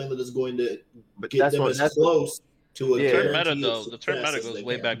find something that is going to But get that's them what as close to a Yeah. The term guarantee meta of though, the term success meta as goes they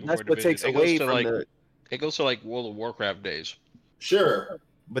way can. back before that's what Division. takes It goes away to from like the. it goes to like World of Warcraft days. Sure.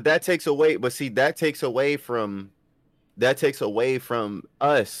 But that takes away. But see, that takes away from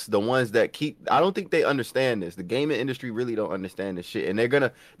us, the ones that keep. I don't think they understand this. The gaming industry really don't understand this shit, and they're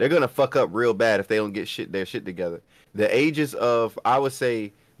gonna fuck up real bad if they don't get their shit together. The ages of, I would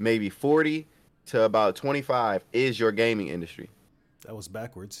say, maybe 40 to about 25 is your gaming industry. That was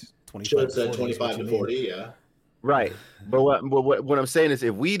backwards. 25 Should have to said 40 is what 25 you to mean. 40, yeah. Right. But what I'm saying is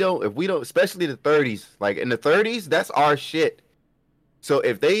if we don't, especially the 30s, like in the 30s, that's our shit. So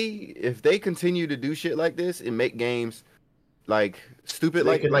if they continue to do shit like this and make games like stupid.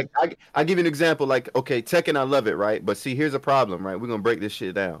 They Like I give you an example. Like, okay, Tekken, I love it, right? But see, here's a problem, right? We're gonna break this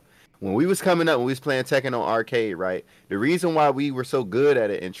shit down. When we was coming up, when we was playing Tekken on arcade, right? The reason why we were so good at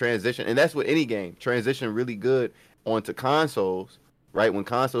it in transition, and that's with any game, transition really good onto consoles, right? When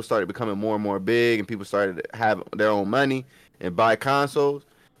consoles started becoming more and more big, and people started to have their own money and buy consoles.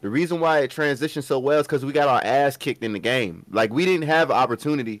 The reason why it transitioned so well is because we got our ass kicked in the game. Like, we didn't have an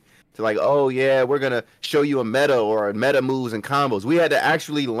opportunity to, like, oh yeah, we're gonna show you a meta or a meta moves and combos. We had to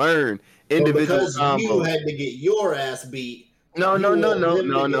actually learn But individual because you combos. had to get your ass beat, No, you no, no, want no, them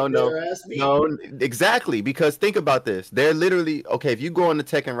no, to no, get no, their ass beat. no. Exactly, because think about this. They're literally okay. If you go on the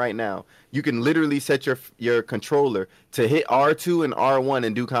Tekken right now, you can literally set your controller to hit R2 and R1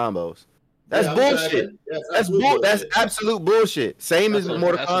 and do combos. That's Yeah, I'm bullshit. tracking. That's absolute That's bullshit. absolute bullshit. Same as That's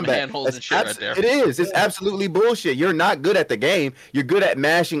Mortal some Kombat. hand-holding shit right there. It is. It's Yeah. absolutely bullshit. You're not good at the game. You're good at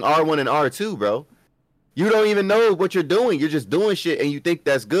mashing R1 and R2, bro. You don't even know what you're doing. You're just doing shit, and you think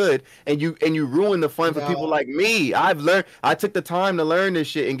that's good, and you ruin the fun for No. people like me. I took the time to learn this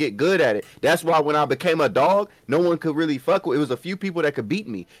shit and get good at it. That's why when I became a dog, no one could really fuck with. It was a few people that could beat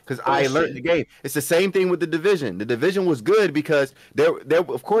me because I learned the game. It's the same thing with the division. The division was good because there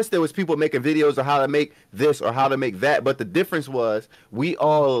of course there was people making videos of how to make this or how to make that, but the difference was we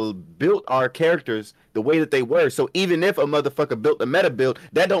all built our characters the way that they were. So even if a motherfucker built a meta build,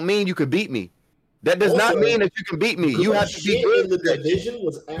 that don't mean you could beat me. That does not mean that you can beat me. You have to be good. In the division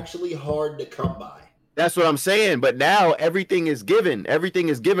was actually hard to come by. That's what I'm saying. But now everything is given. Everything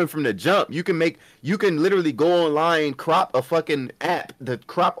is given from the jump. You can literally go online, crop a fucking app,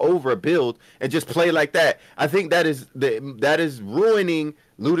 crop over a build, and just play like that. I think that is ruining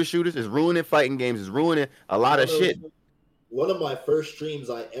looter shooters. Is ruining fighting games. Is ruining a lot of shit. One of my first streams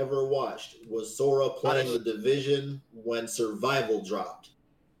I ever watched was Sora playing the division when survival dropped.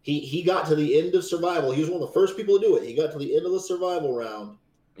 He got to the end of survival. He was one of the first people to do it. He got to the end of the survival round.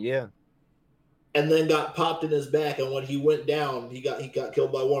 Yeah. And then got popped in his back. And when he went down, he got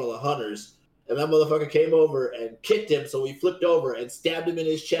killed by one of the hunters. And that motherfucker came over and kicked him. So he flipped over and stabbed him in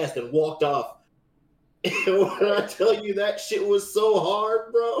his chest and walked off. And when I tell you that shit was so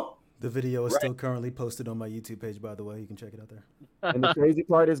hard, bro. The video is still currently posted on my YouTube page, by the way. You can check it out there. And the crazy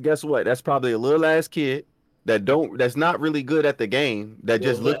part is, guess what? That's probably a little ass kid that's not really good at the game, that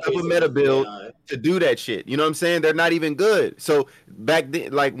just looked up a meta build to do that shit. You know what I'm saying? They're not even good. So back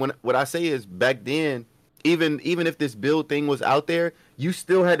then, like, what I say is back then, even if this build thing was out there, you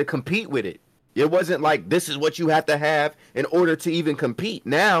still had to compete with it. It wasn't like this is what you have to have in order to even compete.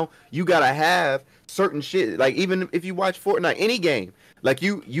 Now you gotta have certain shit. Like, even if you watch Fortnite, any game, like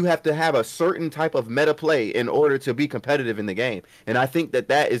you have to have a certain type of meta play in order to be competitive in the game. And I think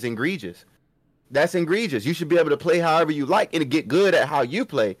that is egregious. That's egregious. You should be able to play however you like and get good at how you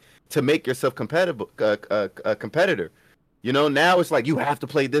play to make yourself competitive, a competitor. You know, now it's like you have to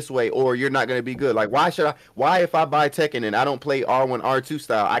play this way or you're not going to be good. Like, why if I buy Tekken and I don't play R1, R2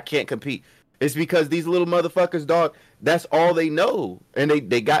 style, I can't compete? It's because these little motherfuckers, dog, that's all they know. And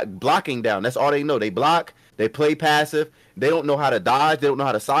they got blocking down. That's all they know. They block, they play passive. They don't know how to dodge. They don't know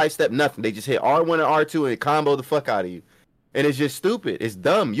how to sidestep, nothing. They just hit R1 and R2 and combo the fuck out of you. And it's just stupid. It's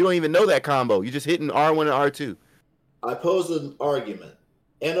dumb. You don't even know that combo. You're just hitting R1 and R2. I pose an argument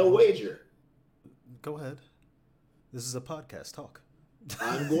and a wager. Go ahead. This is a podcast. Talk.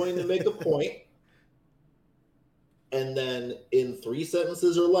 I'm going to make a point, and then in 3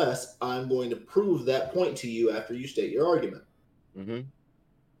 sentences or less, I'm going to prove that point to you after you state your argument. Mm-hmm.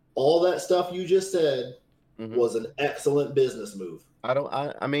 All that stuff you just said was an excellent business move.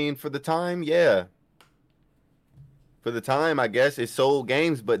 I mean, for the time, yeah. For the time, I guess it sold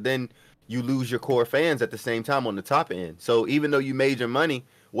games, but then you lose your core fans at the same time on the top end. So even though you made your money,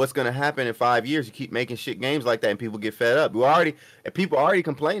 what's going to happen in 5 years? You keep making shit games like that and people get fed up. People are already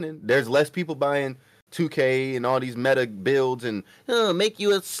complaining. There's less people buying 2K and all these meta builds and make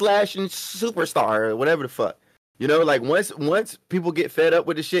you a slash and superstar or whatever the fuck. You know, like once people get fed up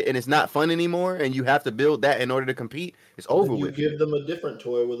with the shit and it's not fun anymore and you have to build that in order to compete, it's over with. You give them a different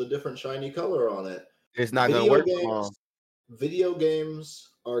toy with a different shiny color on it. It's not going to work long. Video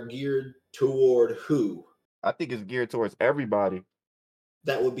games are geared toward who? I think it's geared towards everybody.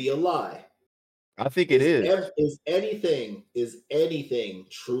 That would be a lie. I think it is. Is anything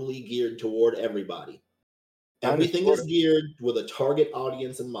truly geared toward everybody? Everything is geared with a target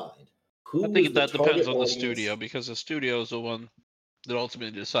audience in mind. I think that depends on the studio, because the studio is the one that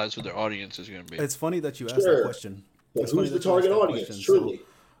ultimately decides who their audience is going to be. It's funny that you asked that question. Well, who's the target audience? Truly,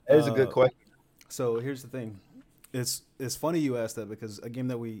 that is a good question. So here's the thing. It's funny you asked that, because a game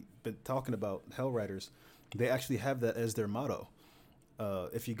that we've been talking about, Hellriders, they actually have that as their motto.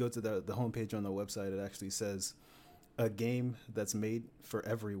 If you go to the homepage on the website, it actually says, a game that's made for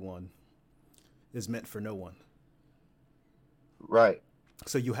everyone is meant for no one. Right.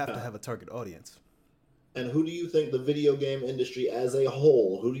 So you have to have a target audience. And who do you think the video game industry as a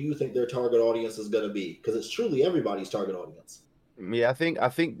whole, who do you think their target audience is going to be? Because it's truly everybody's target audience. Yeah, I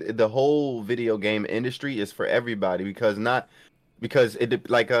think the whole video game industry is for everybody because like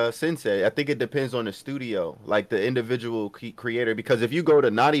Sin said, I think it depends on the studio, like the individual creator. Because if you go to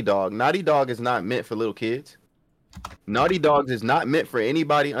Naughty Dog is not meant for little kids. Naughty Dog is not meant for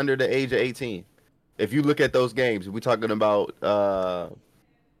anybody under the age of 18. If you look at those games, we're talking about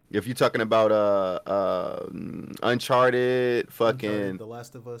if you're talking about Uncharted, fucking The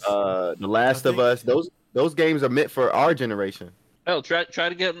Last of Us, The Last of Us, those games are meant for our generation. Oh, try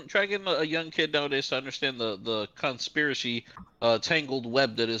getting a young kid nowadays to understand the conspiracy tangled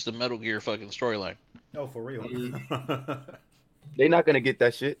web that is the Metal Gear fucking storyline. Oh, for real? They're not gonna get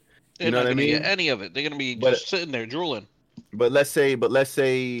that shit. They're You know not what I gonna mean? get any of it. They're gonna be just sitting there drooling. But let's say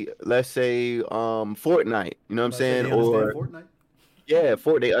Fortnite. You know what I'm saying? Or Fortnite? yeah,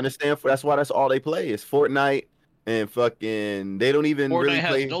 they understand. That's why that's all they play is Fortnite and fucking. They don't even Fortnite really has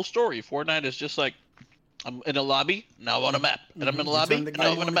play. no story. Fortnite is just like, I'm in a lobby, now on a map. And I'm in a lobby,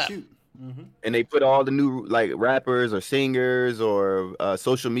 now I'm on a map. And they put all the new like rappers or singers or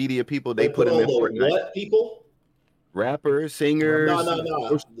social media people. They put them all in the Fortnite. what people? Rappers, singers.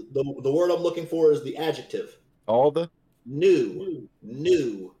 No. The word I'm looking for is the adjective. All the New.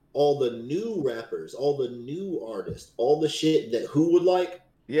 All the new rappers, all the new artists, all the shit that who would like.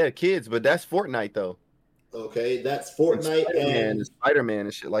 Yeah, kids, but that's Fortnite though. Okay, that's Fortnite and Spider-Man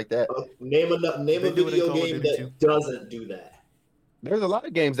and shit like that. Name a video game that doesn't do that. There's a lot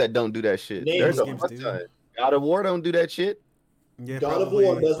of games that don't do that shit. There's a ton. God of War don't do that shit. Yeah, God of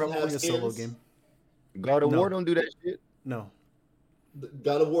War doesn't have skins. Solo game. God of War don't do that shit. No.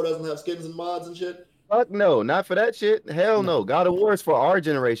 God of War doesn't have skins and mods and shit. Fuck no, not for that shit. Hell no. God of War is for our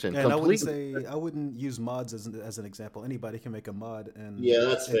generation. And I wouldn't use mods as an example. Anybody can make a mod, and yeah,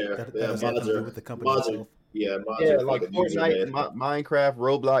 that's fair. That has nothing to do with the company itself. Mods are like Fortnite, Minecraft,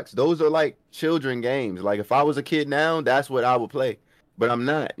 Roblox. Those are like children games. Like if I was a kid now, that's what I would play. But I'm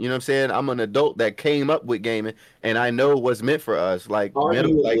not. You know what I'm saying? I'm an adult that came up with gaming, and I know what's meant for us. Like,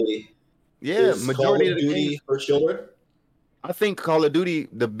 majority of the games for children. I think Call of Duty,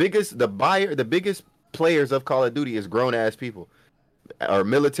 the biggest players of Call of Duty is grown ass people, or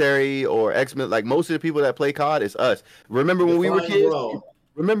military or X-Men. Like most of the people that play COD is us. Remember when we were kids?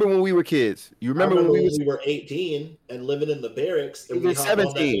 Remember when we were kids? You remember when we were 18 and living in the barracks and we were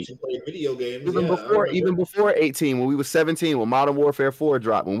 17 and playing video games? Even before 18, when we were 17, when Modern Warfare 4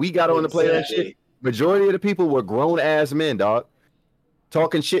 dropped, when we got on to play that shit, majority of the people were grown ass men, dog.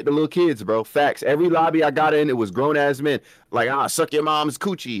 Talking shit to little kids, bro. Facts. Every lobby I got in, it was grown ass men. Like, suck your mom's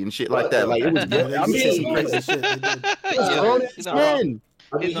coochie and shit like that. Like, it was grown ass men.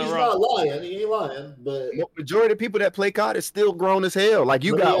 I mean, he's not lying. He ain't lying. But majority of people that play COD is still grown as hell. Like,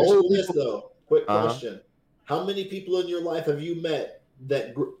 you got old people. Though. Quick question. How many people in your life have you met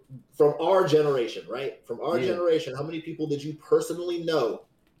that from our generation, right? From our generation, how many people did you personally know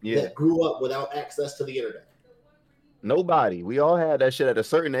that grew up without access to the internet? Nobody. We all had that shit at a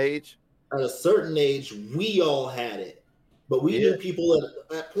certain age. At a certain age, we all had it. But we knew people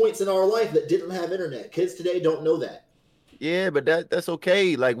at points in our life that didn't have internet. Kids today don't know that. Yeah, but that's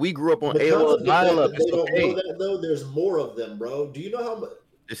okay. Like, we grew up on AOL dial-up. They don't know that, though. There's more of them, bro. Do you know how much?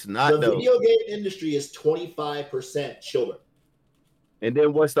 It's not, the video game industry is 25% children. And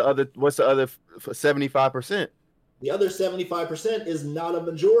then what's the other 75%? The other 75% is not a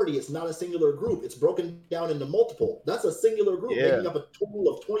majority. It's not a singular group. It's broken down into multiple. That's a singular group making up a total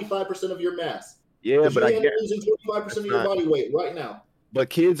of 25% of your mass. Yeah, but I get losing 25% of your body weight right now.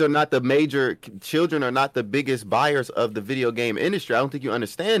 But children are not the biggest buyers of the video game industry. I don't think you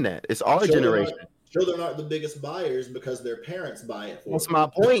understand that. It's our generation. Children aren't the biggest buyers because their parents buy it for them. That's my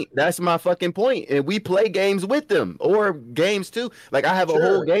point. That's my fucking point. And we play games with them or games too. Like I have a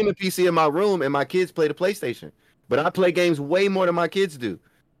whole gaming PC in my room and my kids play the PlayStation. But I play games way more than my kids do.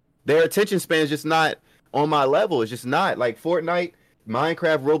 Their attention span is just not on my level. It's just not. Like Fortnite,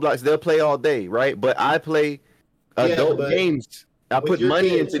 Minecraft, Roblox, they'll play all day, right? But I play adult games. I put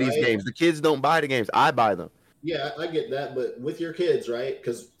money into these games. The kids don't buy the games. I buy them. Yeah, I get that. But with your kids, right?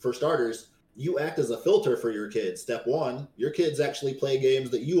 Because for starters, you act as a filter for your kids. Step one, your kids actually play games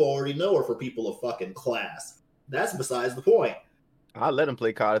that you already know are for people of fucking class. That's besides the point. I let them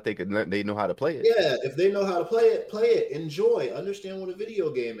play COD if they know how to play it. Yeah, if they know how to play it, enjoy, understand what a video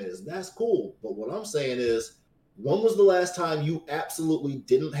game is. That's cool. But what I'm saying is, when was the last time you absolutely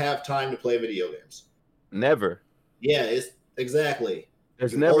didn't have time to play video games? Never. Yeah, exactly.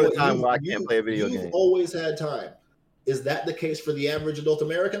 There's never a time where I can't play a video game. You've always had time. Is that the case for the average adult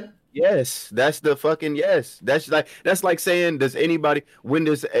American? Yes, that's the fucking yes. That's like saying, when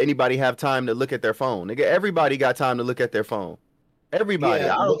does anybody have time to look at their phone? Nigga, everybody got time to look at their phone. Everybody.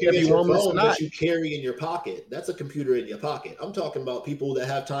 Yeah, I don't looking care at if you your homeless or phone not. that you carry in your pocket. That's a computer in your pocket. I'm talking about people that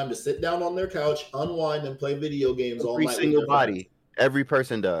have time to sit down on their couch, unwind, and play video games all Every night single with their friends. body. Every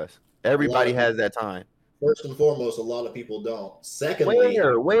person does. Everybody has that time. First and foremost, a lot of people don't. Secondly,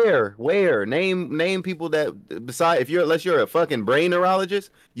 Where? Name people that beside unless you're a fucking brain neurologist,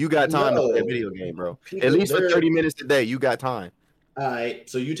 you got time to play a video game, bro. At least for 30 minutes a day, you got time. All right.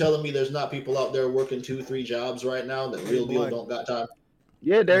 So you telling me there's not people out there working 2-3 jobs right now that real deal don't got time?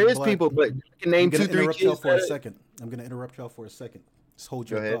 Yeah, there is people, but you can name 2-3 kids. I'm going to interrupt y'all for a second. Just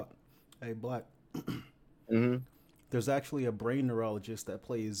hold your thought. Hey, Black. Mm-hmm. There's actually a brain neurologist that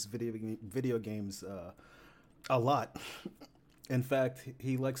plays video games a lot. In fact,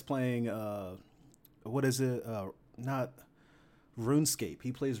 he likes playing what is it? Not RuneScape.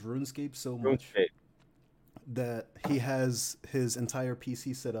 He plays RuneScape so much that he has his entire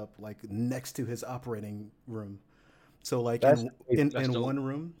PC set up like next to his operating room. So like in one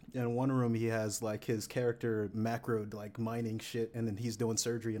room he has like his character macroed like mining shit, and then he's doing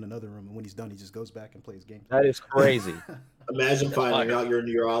surgery in another room, and when he's done he just goes back and plays games. That is crazy. Imagine finding out your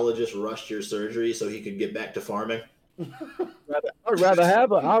neurologist rushed your surgery so he could get back to farming. I would rather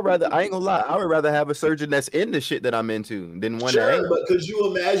have a surgeon that's in the shit that I'm into than one that ain't. But could you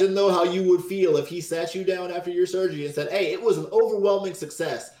imagine though how you would feel if he sat you down after your surgery and said, "Hey, it was an overwhelming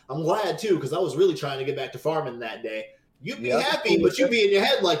success. I'm glad too, because I was really trying to get back to farming that day." You'd be happy, but you'd be in your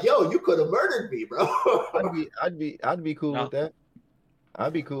head like, "Yo, you could have murdered me, bro." I'd be cool with that.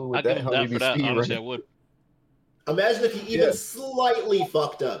 I'd be cool with I'd that. give him that for that. Honestly, I would. Imagine if he even slightly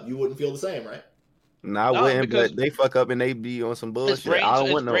fucked up. You wouldn't feel the same, right? Nah, I wouldn't, but they fuck up and they be on some bullshit. I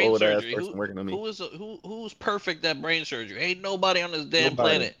don't want no old ass person working on me. Who's perfect at brain surgery? Ain't nobody on this damn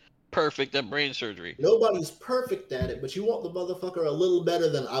planet perfect at brain surgery. Nobody's perfect at it, but you want the motherfucker a little better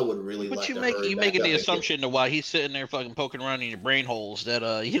than I would really like. But you making the assumption that while he's sitting there fucking poking around in your brain holes that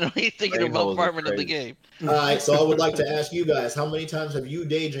he's thinking about farming in the game. All right, so I would like to ask you guys, how many times have you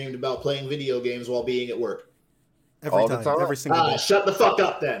daydreamed about playing video games while being at work? Every time, every single day. Shut the fuck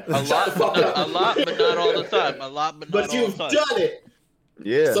up then. A lot, but not all the time. But you've done it.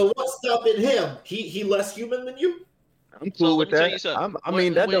 Yeah. So what's stopping him? He less human than you? I'm cool with that.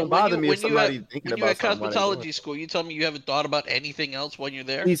 That don't bother me if somebody thinking about something. When you're at cosmetology school, you tell me you haven't thought about anything else when you're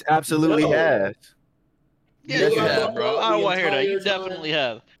there? He's absolutely has. Yeah, you have, bro. I don't want to hear that. You definitely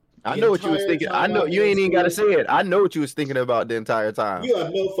have. I know what you was thinking. I know you ain't even got to say it. I know what you was thinking about the entire time. You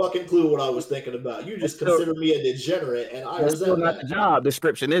have no fucking clue what I was thinking about. You just consider me a degenerate, and I resent still not that. The job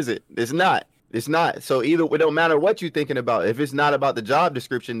description, is it? It's not. It's not. So it don't matter what you're thinking about. If it's not about the job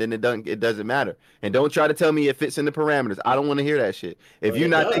description, then it doesn't matter. And don't try to tell me it fits in the parameters. I don't want to hear that shit. If you're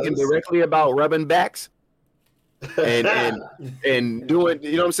not thinking directly about rubbing backs and doing,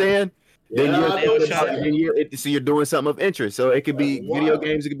 you know what I'm saying? Then you're doing something of interest. So it could be video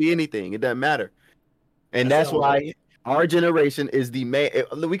games, it could be anything. It doesn't matter. And that's why our generation is the main.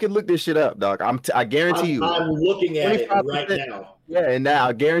 We can look this shit up, dog. I guarantee you. I'm looking at it right now. Yeah, and now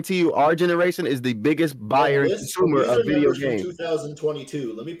I guarantee you, our generation is the biggest buyer and consumer of video games.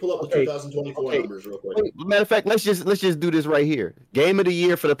 2022. Let me pull up the 2024 numbers real quick. Matter of fact, let's just do this right here. Game of the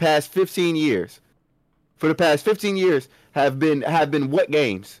year for the past 15 years. For the past 15 years have been what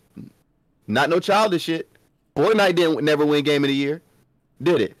games? Not no childish shit. Fortnite never win Game of the Year,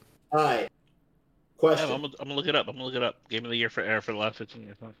 did it? All right. Question. Yeah, I'm gonna look it up. Game of the year for the last 15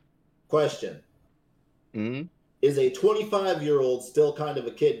 years. Question. Mm-hmm. Is a 25-year-old still kind of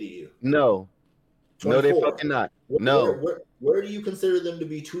a kid to you? No. 24. No, they fucking not. No. Where do you consider them to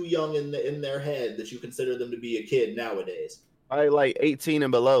be too young in their head that you consider them to be a kid nowadays? I like 18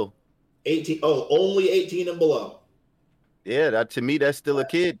 and below. 18. Oh, only 18 and below. Yeah, to me that's still a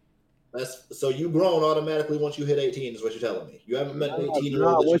kid. So you grown automatically once you hit 18 is what you're telling me. You haven't met an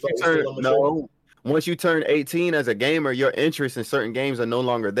 18-year-old once you turn 18 as a gamer, your interest in certain games are no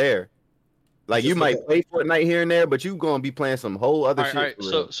longer there. Like you might play Fortnite here and there, but you gonna be playing some whole other shit.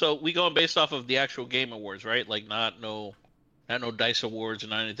 All right. So we going based off of the actual Game Awards, right? Like not no Dice Awards or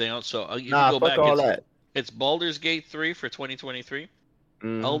not anything else. So you go back. All that. It's Baldur's Gate 3 for 2023,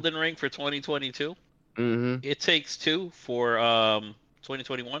 Elden Ring for 2022, It Takes Two for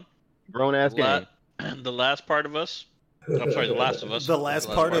 2021. Grown ass game. The Last Part of Us. I'm sorry, The Last of Us. The Last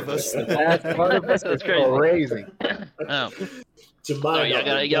Part of Us. The Last Part of Us is crazy. I'm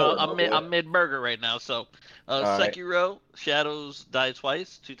mid burger right now. So, Sekiro, Shadows Die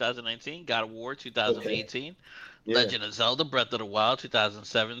Twice, 2019. God of War, 2018. Legend of Zelda: Breath of the Wild,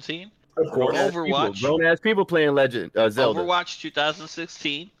 2017. Of course. Grown ass people playing Zelda. Overwatch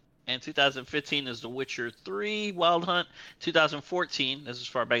 2016 and 2015 is The Witcher 3 Wild Hunt. 2014, this is as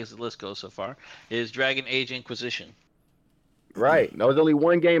far back as the list goes so far, is Dragon Age Inquisition. Right. There was only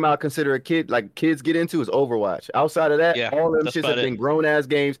one game I'll consider kids get into is Overwatch. Outside of that, all of them shits have been grown ass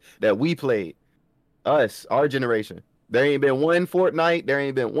games that we played. Us, our generation. There ain't been one Fortnite. There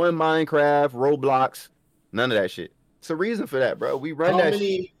ain't been one Minecraft, Roblox. None of that shit. It's a reason for that, bro. We run that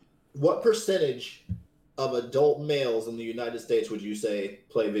shit. What percentage of adult males in the United States would you say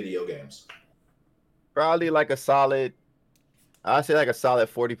play video games? Probably like a solid, I'd say like a solid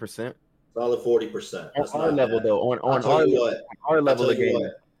 40%. Solid 40%. On our level, though. On our level of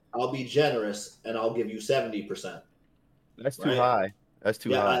game. I'll be generous and I'll give you 70%. That's too high. That's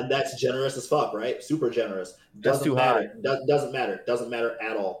too high. That's generous as fuck, right? Super generous. That's too high. Doesn't matter. Doesn't matter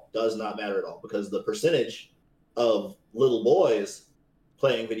at all. Does not matter at all. Because the percentage of little boys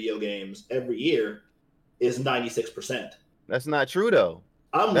playing video games every year is 96%. That's not true, though.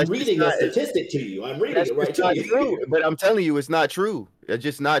 I'm reading a statistic to you. I'm reading it right to you. True, but I'm telling you, it's not true. It's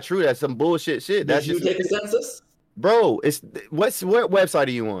just not true. That's some bullshit shit. Did you take a census? Bro, what website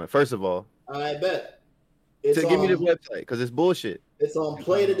are you on, first of all? I bet. Give me the website, because it's bullshit. It's on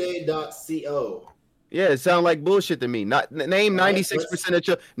playtoday.co. Yeah, it sounds like bullshit to me. Name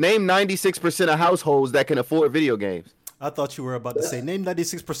 96% of households that can afford video games. I thought you were about to say name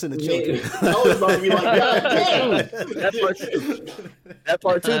 96% of children. I was about to be like, God damn. That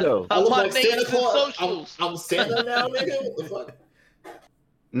part too, though. I look like Santa Claus. I'm Santa now, nigga. What the fuck?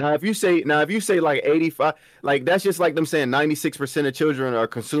 Now, if you say like 85, like that's just like them saying 96% of children are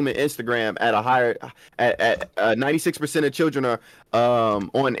consuming Instagram at a higher, at 96% of children are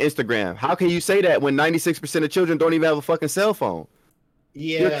on Instagram. How can you say that when 96% of children don't even have a fucking cell phone?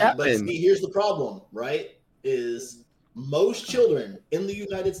 Yeah, but see, here's the problem, right? Is most children in the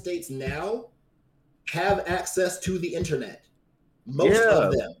United States now have access to the internet. Most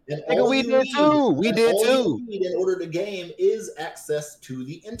of them. And we did too. In order to game is access to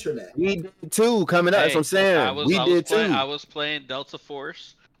the internet. We did too. Coming up, that's what I'm saying. I was playing Delta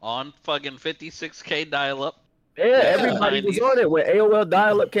Force on fucking 56K dial-up. Yeah, everybody was on it. When AOL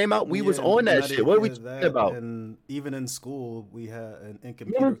dial-up came out, we was on that shit. What are we talking about? And even in school, we had in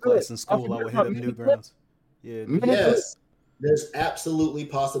computer class in school, I would hit up Newgrounds. Yeah. Yes. There's absolutely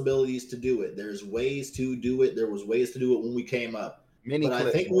possibilities to do it. There's ways to do it. There was ways to do it when we came up. I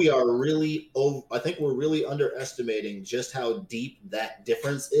think we're really underestimating just how deep that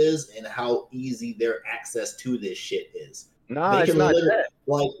difference is and how easy their access to this shit is. Nah, it's not that.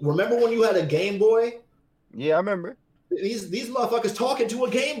 Like, remember when you had a Game Boy? Yeah, I remember. These motherfuckers talking to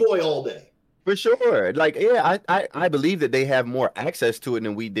a Game Boy all day. For sure. Like, yeah, I believe that they have more access to it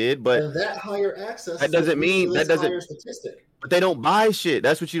than we did, but and that higher access higher statistic. But they don't buy shit.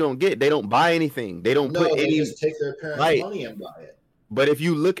 That's what you don't get. They don't buy anything. They don't just take their parents' money and buy it. But if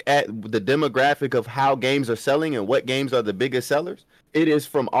you look at the demographic of how games are selling and what games are the biggest sellers, it is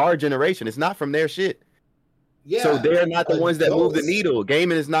from our generation. It's not from their shit. Yeah, so they're not the ones that move the needle.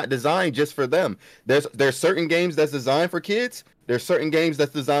 Gaming is not designed just for them. There's certain games that's designed for kids. There's certain games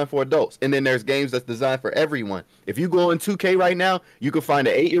that's designed for adults. And then there's games that's designed for everyone. If you go in 2K right now, you can find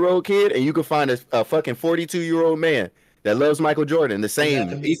an 8-year-old kid and you can find a fucking 42-year-old man that loves Michael Jordan. The same.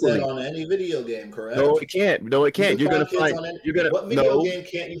 That can be said on any video game, correct? No, it can't. What video game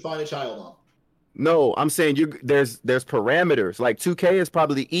can't you find a child on? No, I'm saying there's parameters. Like 2K is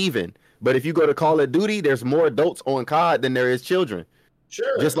probably even. But if you go to Call of Duty, there's more adults on COD than there is children.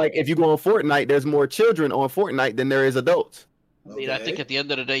 Sure. Just like if you go on Fortnite, there's more children on Fortnite than there is adults. I mean, I think at the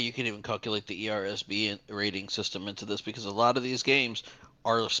end of the day, you can even calculate the ERSB rating system into this because a lot of these games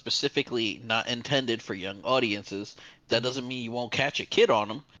are specifically not intended for young audiences. That doesn't mean you won't catch a kid on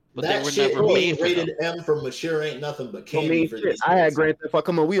them, but they were never made for rated them. M for mature ain't nothing but candy for these. I had Grand Theft Auto.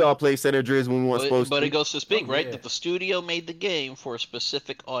 Come on, we all play San Andreas when we weren't supposed to. But it goes to speak, right? That the studio made the game for a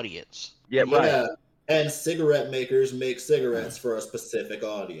specific audience. Yeah, right. And cigarette makers make cigarettes for a specific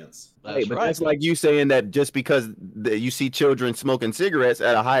audience. That's like you saying that just because you see children smoking cigarettes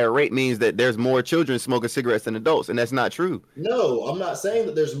at a higher rate means that there's more children smoking cigarettes than adults, and that's not true. No, I'm not saying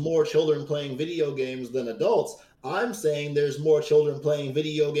that there's more children playing video games than adults. I'm saying there's more children playing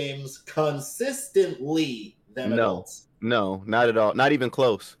video games consistently than adults. No, not at all. Not even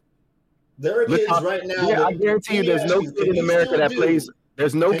close. There are kids right now. Yeah, I guarantee you there's no kid in America that plays.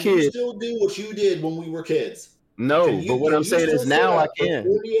 There's no kid. You still do what you did when we were kids? No, but what I'm saying is now I can.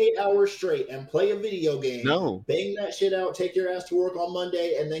 48 hours straight and play a video game. No. Bang that shit out, take your ass to work on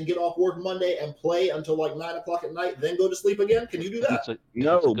Monday, and then get off work Monday and play until like 9 o'clock at night, then go to sleep again? Can you do that?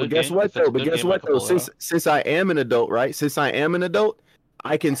 No, but guess what though? Since I am an adult, right? Since I am an adult,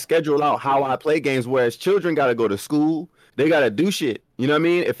 I can schedule out how I play games, whereas children got to go to school. They got to do shit. You know what I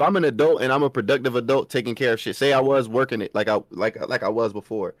mean? If I'm an adult and I'm a productive adult taking care of shit, say I was working it like I was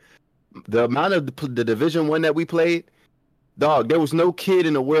before. The amount of the Division 1 that we played, dog, there was no kid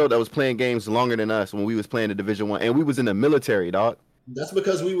in the world that was playing games longer than us when we was playing the Division 1, and we was in the military, dog. That's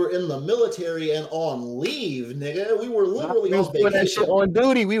because we were in the military and on leave, nigga. We were literally on vacation. That shit on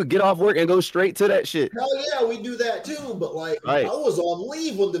duty. We would get off work and go straight to that shit. Hell yeah, we do that too. But like, right. I was on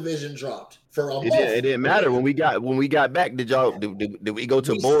leave when Division dropped for a month. It didn't matter when we got back. Did we go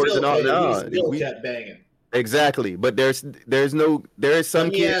to boards and all that? We kept banging. Exactly, but there is some.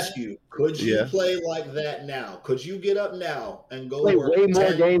 Let me ask you: could you play like that now? Could you get up now and go play work way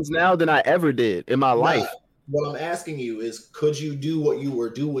more games now than I ever did in my life? What I'm asking you is, could you do what you were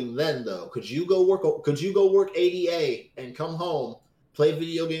doing then, though? Could you go work ADA and come home, play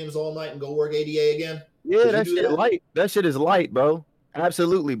video games all night, and go work ADA again? Yeah, that shit is light. That shit is light, bro.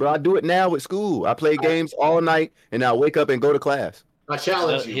 Absolutely, bro. I do it now with school. I play games all night, and I wake up and go to class. I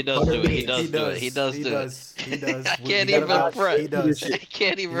challenge you. He does do it. He does do it. He does. I can't even front. I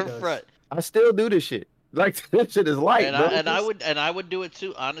can't even front. I still do this shit. Like, that shit is light, bro. I would do it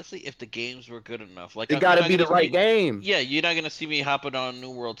too, honestly, if the games were good enough. Like, it gotta be the right game. Yeah, you're not gonna see me hopping on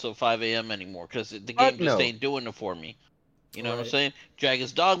New World till 5 a.m. anymore because the game just ain't doing it for me. You know what I'm saying?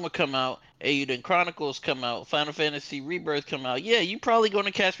 Dragon's Dogma come out, Eiyuden Chronicles come out, Final Fantasy Rebirth come out. Yeah, you probably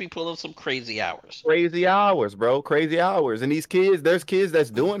gonna catch me pulling some crazy hours. Crazy hours, bro. Crazy hours. And these kids, there's kids that's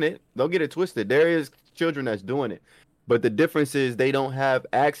doing it. Don't get it twisted. There is children that's doing it. But the difference is they don't have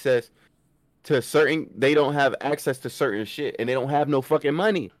access to certain shit, and they don't have no fucking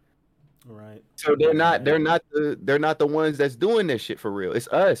money. Right. So they're not the ones that's doing this shit for real. It's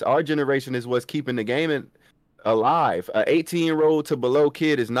us. Our generation is what's keeping the gaming alive. A 18-year-old to below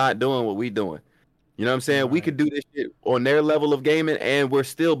kid is not doing what we doing. You know what I'm saying? Right. We could do this shit on their level of gaming, and we're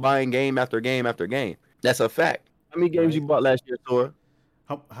still buying game after game after game. That's a fact. How many games you bought last year, Sora?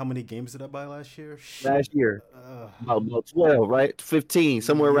 How many games did I buy last year? Last year, about 12, right? 15,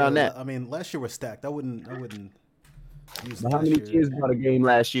 somewhere around that. I mean, last year was stacked. I wouldn't use. How many kids bought a game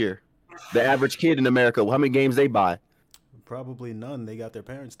last year? The average kid in America, how many games they buy? Probably none. They got their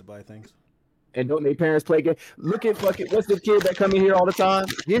parents to buy things. And don't their parents play games? Look at what's the kid that come in here all the time?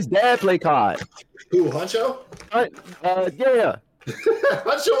 His dad play COD. Who, Huncho? Yeah.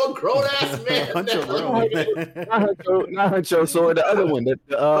 Huncho, a grown ass man. Huncho, not Huncho. So the other one,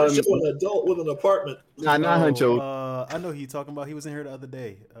 Huncho, an adult with an apartment. Not Huncho. I know who you're talking about. He was in here the other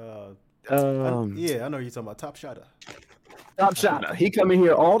day. I know who you're talking about. Top Shotter. Top Shotter. He come in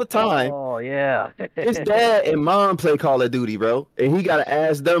here all the time. Oh yeah. His dad and mom play Call of Duty, bro, and he gotta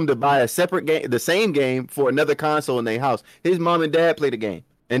ask them to buy a separate game, the same game for another console in their house. His mom and dad play the game,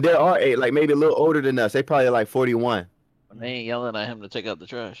 and they're like maybe a little older than us. They probably like 41. They ain't yelling at him to take out the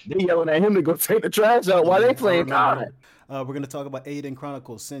trash. They yelling at him to go take the trash out while they playing COD. We're gonna talk about Eiyuden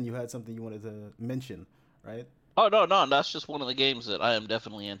Chronicles. Sin, you had something you wanted to mention, right? Oh no, that's just one of the games that I am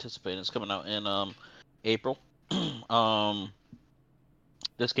definitely anticipating. It's coming out in April.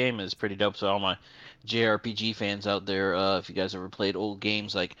 This game is pretty dope. So all my JRPG fans out there, if you guys ever played old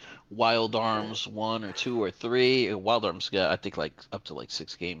games like Wild Arms 1 or 2 or 3, Wild Arms got I think like up to like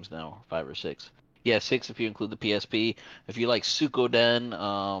 6 games now, 5 or 6. Yeah, 6 if you include the PSP. If you like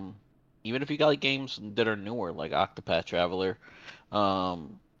Suikoden, even if you got like games that are newer like Octopath Traveler,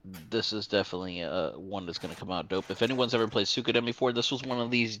 this is definitely one that's gonna come out dope. If anyone's ever played Suikoden before, this was one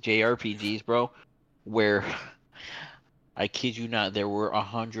of these JRPGs, bro, where I kid you not, there were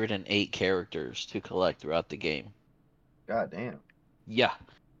 108 characters to collect throughout the game. God damn. Yeah,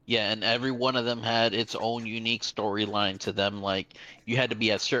 and every one of them had its own unique storyline to them. Like, you had to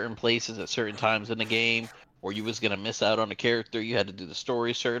be at certain places at certain times in the game, or you was gonna miss out on a character. You had to do the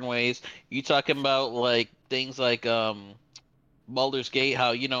story certain ways. You talking about like things like Baldur's Gate,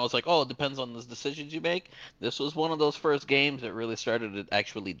 how it's like, oh, it depends on the decisions you make. This was one of those first games that really started to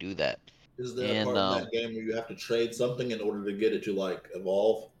actually do that. Is there a part of that game where you have to trade something in order to get it to like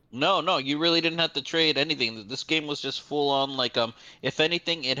evolve? No, you really didn't have to trade anything. This game was just full on like if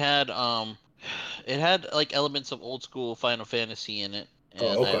anything, it had like elements of old school Final Fantasy in it.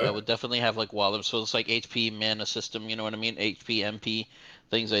 And I would definitely have like Wild. So it's like HP mana system, you know what I mean? HP, MP,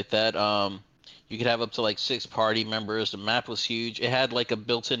 things like that. You could have up to like 6 party members. The map was huge. It had like a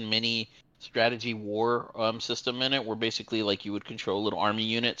built-in mini strategy war system in it, where basically like you would control little army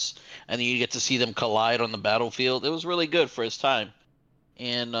units, and then you get to see them collide on the battlefield. It was really good for its time.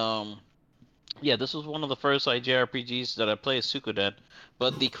 And yeah, this was one of the first like JRPGs that I played, Suikoden.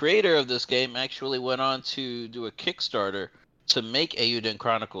 But the creator of this game actually went on to do a Kickstarter to make Eiyuden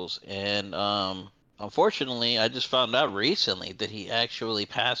Chronicles, and Unfortunately, I just found out recently that he actually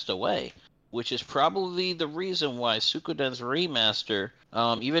passed away, which is probably the reason why Suikoden's remaster,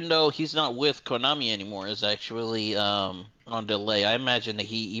 even though he's not with Konami anymore, is actually on delay. I imagine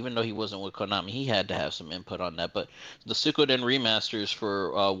that even though he wasn't with Konami, he had to have some input on that. But the Suikoden remasters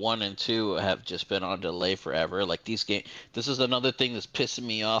for 1 and 2 have just been on delay forever. Like these games, this is another thing that's pissing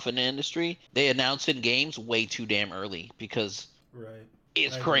me off in the industry. They announce in games way too damn early because Right.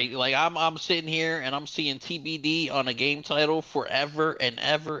 it's I crazy. Like I'm sitting here and I'm seeing TBD on a game title forever and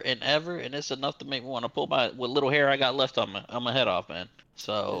ever and ever, and it's enough to make me want to pull my what little hair I got left on my head off, man.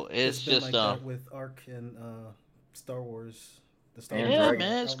 So it's It's been just like that with Ark and Star Wars. The Star And Wars yeah, Dragon.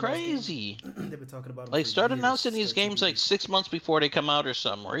 man, it's Outlaws game. crazy. They've been talking about them Like for start years. announcing these Start games like TBD. 6 months before they come out or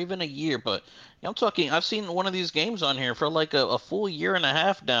something, or even a year. But I'm talking. I've seen one of these games on here for like a full year and a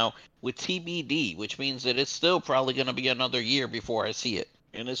half now with TBD, which means that it's still probably going to be another year before I see it,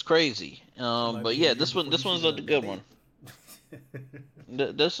 and it's crazy. It might But be a yeah, year this before one's you see a good one.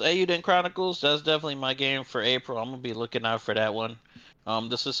 This Eiyuden Chronicles, that's definitely my game for April. I'm gonna be looking out for that one.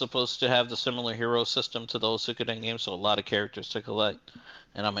 This is supposed to have the similar hero system to those Suikoden games, so a lot of characters to collect,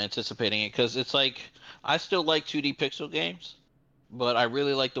 and I'm anticipating it because it's like I still like 2D pixel games, but I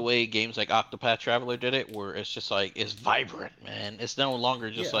really like the way games like Octopath Traveler did it, where it's just like it's vibrant, man. It's no longer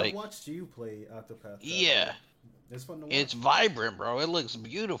just Yeah, I've like watched you play Octopath Traveler. yeah, It's fun to watch. it's vibrant, bro. It looks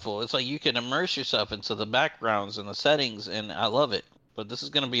beautiful. It's like you can immerse yourself into the backgrounds and the settings, and I love it. But this is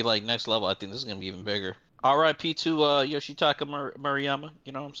gonna be like next level. I think this is gonna be even bigger. R.I.P. to Yoshitaka Maruyama.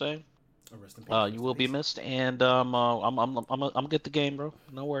 You know what I'm saying? Oh, rest in peace, rest You in will be peace. missed, and I'm get the game, bro.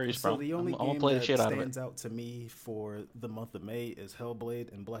 No worries, So bro. the only I'm gonna game play the that shit out of it. stands out to me for the month of May is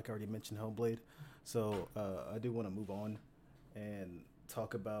Hellblade, and Black already mentioned Hellblade. So I do want to move on and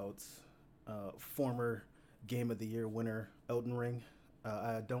talk about former Game of the Year winner Elden Ring.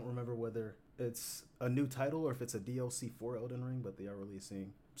 I don't remember whether it's a new title or if it's a DLC for Elden Ring, but they are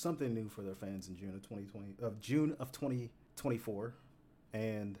releasing something new for their fans in June of 2024,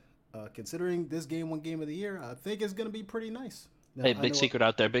 and considering this game won Game of the Year, I think it's gonna be pretty nice. Now, Hey, I big know secret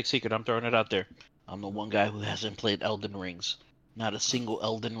out there. Big secret. I'm throwing it out there. I'm the one guy who hasn't played Elden Rings. Not a single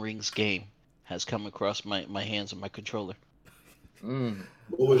Elden Rings game has come across my hands and my controller. Mm.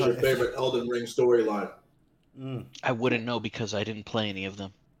 What was your favorite Elden Ring storyline? I wouldn't know because I didn't play any of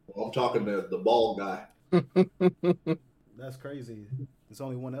them. Well, I'm talking to the bald guy. That's crazy. It's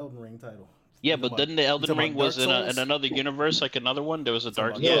only one Elden Ring title. Yeah, You but talking then the you Elden talking Ring about was Dark in Souls? another universe, like another one. There was a You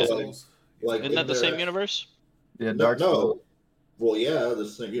talking Dark. about Yeah, Dark No, Souls? like isn't that the same there- universe? Yeah, No, Dark Souls. no. Well, yeah, the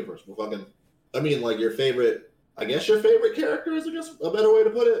same universe. Well, fucking. I mean, like your favorite. I guess your favorite character is just a better way to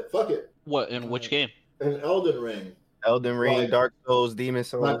put it. Fuck it. What in which game? An Elden Ring. Elden Ring, Like- Dark Souls, Demon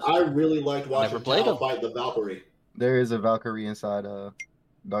Souls. Like I really liked watching Never played Tao him. fight the Valkyrie. There is a Valkyrie inside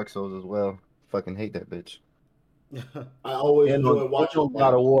Dark Souls as well. Fucking hate that bitch. I always And enjoy on watching.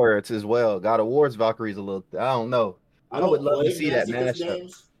 God of War it's as well. God of War's Valkyrie's a little. I don't know. I would love to see that masochist mashup.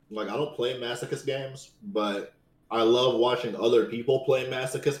 games. Like I don't play masochist games, but I love watching other people play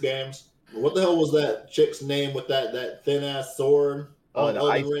masochist games. What the hell was that chick's name with that thin ass sword Oh, on the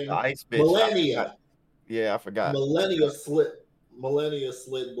Elden ice, Ring? the ice bitch. I Millennia. forgot. Yeah, I forgot. Millennia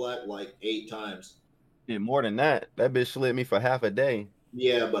slid black like 8 times. Yeah, more than that. That bitch slid me for half a day.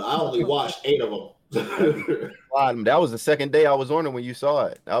 Yeah, but I only watched 8 of them. God, that was the second day I was on her when you saw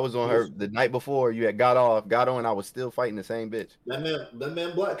it. I was on her the night before. You had got on. I was still fighting the same bitch. That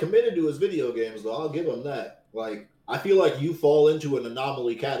man Black committed to his video games though. I'll give him that. Like I feel like you fall into an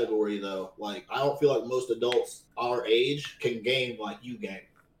anomaly category though. Like I don't feel like most adults our age can game like you game.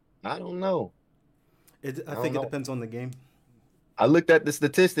 I don't know. I don't think it know. depends on the game. I looked at the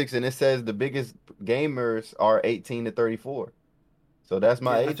statistics and it says the biggest gamers are 18 to 34. So that's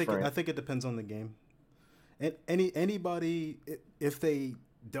my Yeah, age frame. I think it depends on the game. And anybody, if they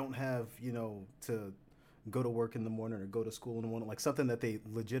don't have, to go to work in the morning or go to school in the morning, like something that they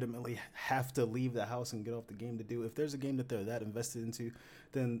legitimately have to leave the house and get off the game to do, if there's a game that they're that invested into,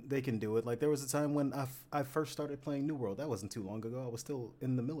 then they can do it. Like there was a time when I first started playing New World. That wasn't too long ago. I was still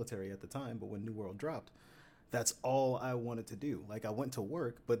in the military at the time, but when New World dropped, that's all I wanted to do. Like I went to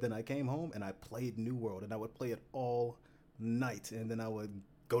work, but then I came home and I played New World, and I would play it all night, and then I would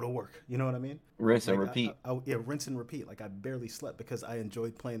go to work. You know what I mean? Rinse and Like, repeat. Yeah, rinse and repeat. Like I barely slept because I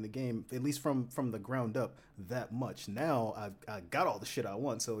enjoyed playing the game, at least from the ground up, that much. Now I got all the shit I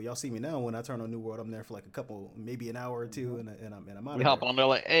want. So y'all see me now when I turn on New World, I'm there for like a couple, maybe an hour or two, and I'm out. We of hop there. on there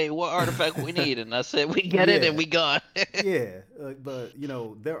like, hey, what artifact we need? And I said, we get it Yeah. and we gone. Yeah, but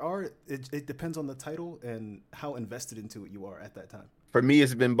it depends on the title and how invested into it you are at that time. For me,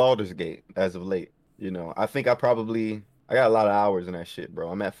 it's been Baldur's Gate as of late. I think I I got a lot of hours in that shit, bro.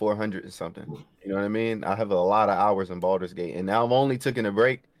 I'm at 400 and something. You know what I mean? I have a lot of hours in Baldur's Gate, and now I'm only taking a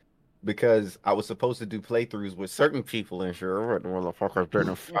break because I was supposed to do playthroughs with certain people and sure, what the motherfuckers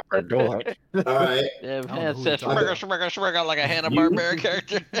didn't fucking do it. All right. Yeah, don't know man who said you're talking shmurga like a Hanna-Barbera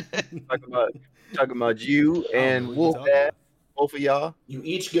character. Talking about you I don't know and who you're Wolf talking Dad, about. both of y'all. You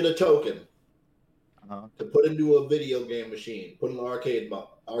each get a token Uh-huh. to put into a video game machine, put in an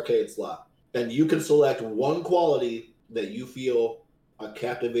arcade slot, and you can select one quality that you feel a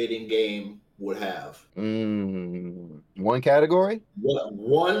captivating game would have. One category?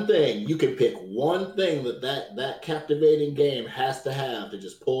 One thing you can pick, one thing that captivating game has to have to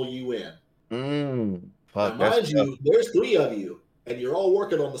just pull you in. Fuck, Now, mind that's you, there's 3 of you, and you're all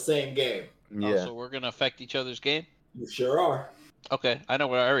working on the same game. yeah. Oh, so we're gonna affect each other's game. You sure are. Okay, I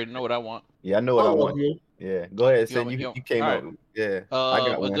already know what I want. Yeah, I know what I All want. of you. Yeah, go ahead, You Sin. want- You you- came all up. right. Yeah, I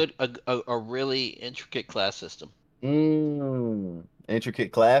got one. A really intricate class system.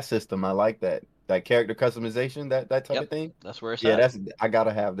 Intricate class system. I like that. Like character customization, that type Yep. of thing. That's where it's Yeah, at. I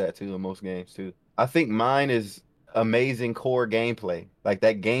gotta have that too in most games too. I think mine is amazing core gameplay. Like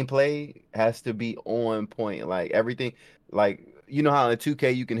that gameplay has to be on point. Like everything, like you know how in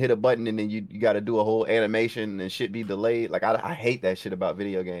 2K you can hit a button and then you got to do a whole animation and shit be delayed. Like I hate that shit about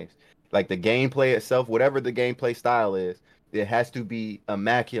video games. Like the gameplay itself, whatever the gameplay style is, it has to be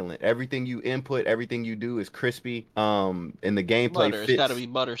immaculate. Everything you input, everything you do is crispy. And the gameplay Butter. It's got to fits.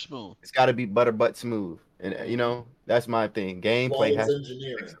 be butter smooth. It's got to be butt smooth. And you know, that's my thing. Gameplay Flawless has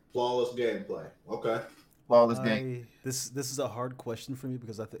engineering, flawless gameplay. Okay. flawless game. This is a hard question for me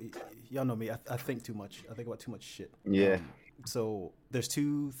because y'all know me. I think too much. I think about too much shit. Yeah. So there's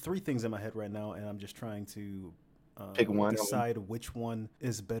 3 things in my head right now, and I'm just trying to Pick one. decide which one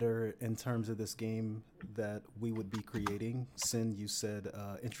is better in terms of this game that we would be creating. Sin, you said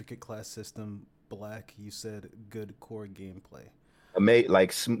intricate class system. Black, you said good core gameplay.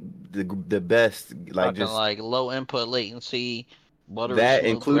 The best, like Talking just like low input latency, buttery that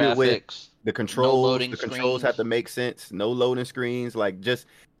smooth included with graphics. the controls. loading The controls have screens. to make sense. No loading screens. Like just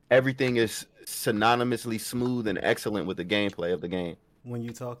everything is synonymously smooth and excellent with the gameplay of the game. When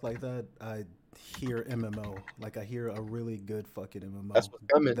you talk like that, I hear MMO. Like I hear a really good fucking MMO That's what's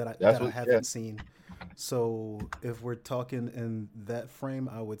coming. that I That's that I what- haven't yeah. seen. So if we're talking in that frame,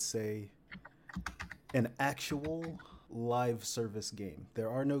 I would say an actual live service game. There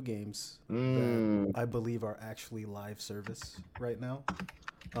are no games that I believe are actually live service right now.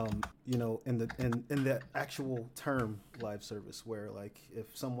 You know, in the actual term live service, where like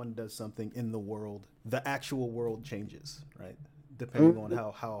if someone does something in the world, the actual world changes, right? Depending on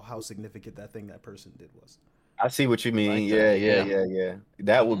how significant that person did was. I see what you mean. Like Yeah, that, yeah.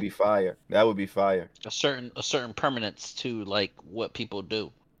 That would be fire. That would be fire. A certain permanence to like what people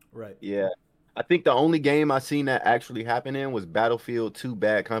do. Right. Yeah. I think the only game I seen that actually happen in was Battlefield 2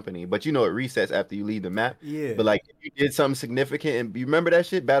 Bad Company. But you know it resets after you leave the map. Yeah. But like if you did something significant and you remember that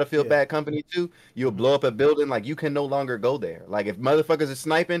shit, Battlefield Yeah. Bad Company 2, you'll blow up a building, like you can no longer go there. Like if motherfuckers are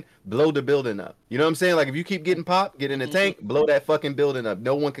sniping, blow the building up. You know what I'm saying? Like if you keep getting popped, get in the tank, blow that fucking building up.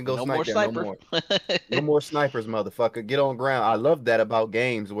 No one can go No snipe more there sniper. no more. No more snipers, motherfucker. Get on ground. I love that about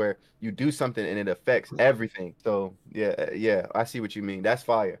games where you do something and it affects everything. So yeah, I see what you mean. That's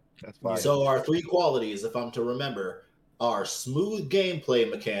fire. That's fire. So our 3 qualities, if I'm to remember, are smooth gameplay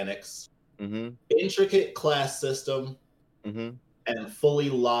mechanics, Mm-hmm. intricate class system, Mm-hmm. and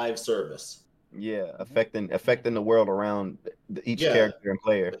fully live service. Yeah, affecting the world around each Yeah. character and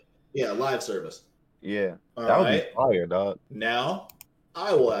player. Yeah, live service. Yeah, All that would right. be fire, dog. Now,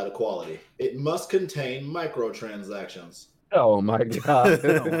 I will add a quality. It must contain microtransactions. Oh my god.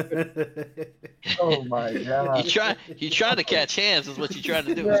 Oh my god. You trying to catch hands is what you're trying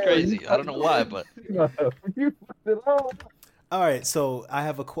to do. It's crazy. I don't know why, but All right, so I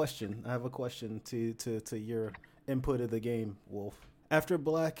have a question. To your input of the game, Wolf. After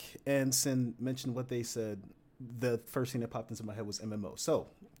Black and Sin mentioned what they said, the first thing that popped into my head was MMO. So,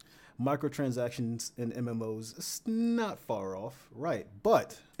 microtransactions in MMOs is not far off, right?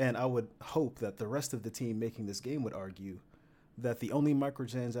 But, and I would hope that the rest of the team making this game would argue that the only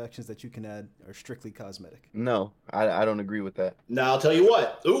microtransactions that you can add are strictly cosmetic. No, I don't agree with that. Now, I'll tell you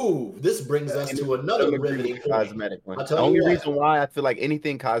what. Ooh, this brings us to I another don't agree riveting with the point. cosmetic one. I'll The tell only you what. reason why I feel like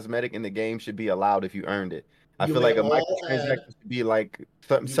anything cosmetic in the game should be allowed if you earned it. I You feel like may a all microtransaction add- should be like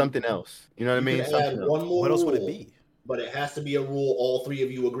something else. You know what I mean? You can Something add else. one more What else would it rule, be? but it has to be a rule all 3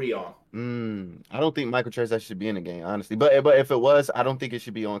 of you agree on. I don't think microtransactions should be in the game, honestly. But if it was, I don't think it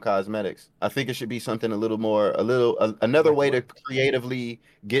should be on cosmetics. I think it should be something another way to creatively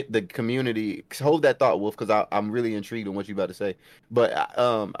get the community. Hold that thought, Wolf, because I'm really intrigued on what you're about to say. But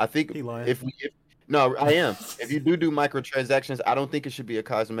I think He lying. if No, I am. If you do microtransactions, I don't think it should be a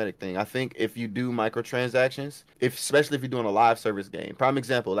cosmetic thing. I think if you do microtransactions, especially if you're doing a live service game, prime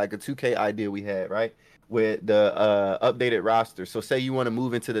example, like a 2K idea we had, right? With the updated roster. So say you want to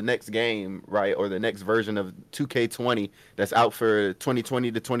move into the next game, right? Or the next version of 2K20 that's out for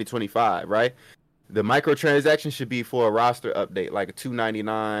 2020 to 2025, right? The microtransaction should be for a roster update, like a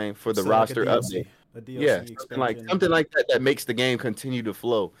 $2.99 for the So like a roster DLC, update. a DLC Yeah, expansion. something like that that makes the game continue to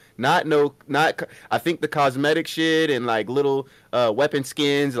flow. Not. I think the cosmetic shit and like little weapon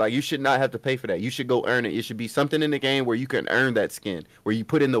skins, like you should not have to pay for that. You should go earn it. It should be something in the game where you can earn that skin, where you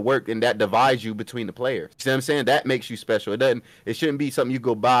put in the work, and that divides you between the players. See what I'm saying? That makes you special. It doesn't. It shouldn't be something you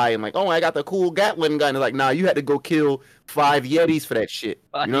go buy and like, oh, I got the cool Gatling gun. And like, nah, you had to go kill 5 Yetis for that shit.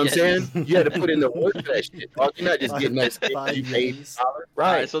 You know what I'm saying? You had to put in the work for that shit. You're not just getting that skin. 5 You paid Yetis. All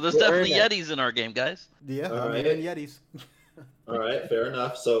right, so there's Go earn definitely that. Yetis in our game, guys. Yeah, All I mean, right. Yetis. All right, fair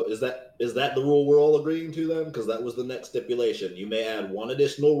enough. So is that the rule we're all agreeing to then? Because that was the next stipulation. You may add one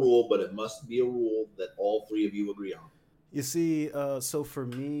additional rule, but it must be a rule that all three of you agree on. You see, so for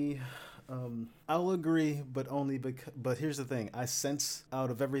me, I'll agree, but only because. But here's the thing: I sense out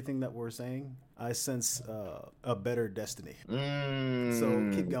of everything that we're saying, I sense a better Destiny.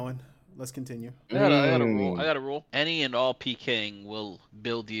 So keep going. Let's continue. I got a rule. I got a rule. Any and all PKing will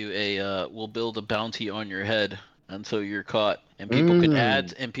build you will build a bounty on your head until you're caught, and people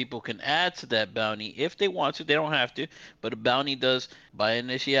can add to that bounty if they want to. They don't have to, but a bounty does by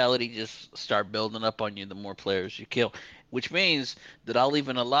initiality just start building up on you the more players you kill, which means that I'll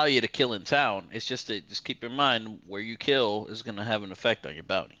even allow you to kill in town. It's just that just keep in mind where you kill is going to have an effect on your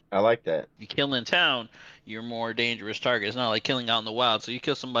bounty. I like that. You kill in town, you're a more dangerous target. It's not like killing out in the wild. So you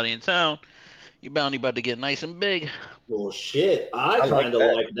kill somebody in town, your bounty about to get nice and big. Well, shit, I like kind of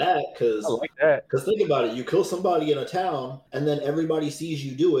that. like that because I like that. think about it. You kill somebody in a town, and then everybody sees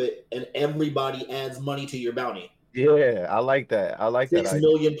you do it, and everybody adds money to your bounty. Yeah, I like that. I like that. 6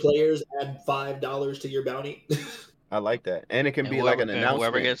 million players add $5 to your bounty. I like that. And it can And be like an and announcement.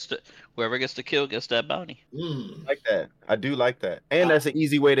 whoever gets the kill gets that bounty. Mm. I like that. I do like that. And that's an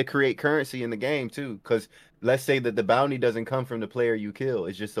easy way to create currency in the game too. Because let's say that the bounty doesn't come from the player you kill.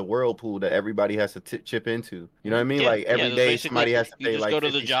 It's just a whirlpool that everybody has to chip into. You know what I mean? Like every that's day basically- somebody has to You pay just like go to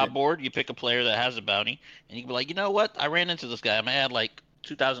the 50 job cents. board, you pick a player that has a bounty, and you can be like, you know what? I ran into this guy. I'm gonna add like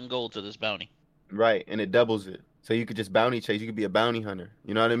 2,000 gold to this bounty. Right. And it doubles it. So you could just bounty chase. You could be a bounty hunter.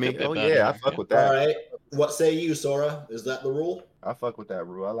 You know what I mean? Could be a Oh bounty yeah, I hunter, fuck yeah. with All that. right. What say you, Sora? Is that the rule? I fuck with that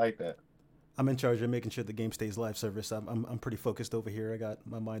rule. I like that. I'm in charge of making sure the game stays live service. I'm pretty focused over here. I got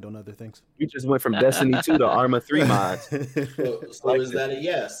my mind on other things. You just went from Destiny 2 to Arma 3 mods. So is that a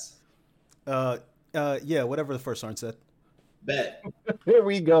yes? Yeah, whatever the first Arn said. Bet. Here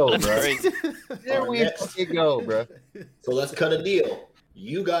we go, That's bro. crazy. Here we fucking go, bro. So let's cut a deal.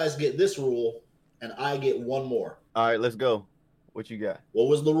 You guys get this rule, and I get one more. All right, let's go. What you got? What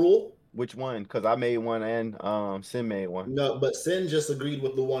was the rule? Which one? Because I made one and Sim made one. No, but Sin just agreed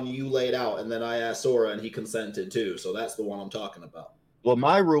with the one you laid out, and then I asked Sora, and he consented too. So that's the one I'm talking about. Well,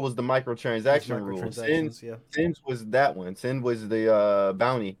 my rule was the microtransaction rule. Microtransactions, yeah. Sin's was that one. Sin was the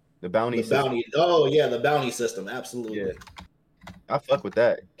bounty. The bounty. The bounty. Oh yeah, the bounty system. Absolutely. Yeah. I fuck with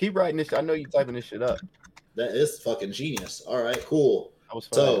that. Keep writing this. I know you typing this shit up. That is fucking genius. All right, cool. I was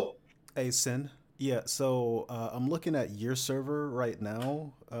fine. So Hey, Sin. Yeah, so I'm looking at your server right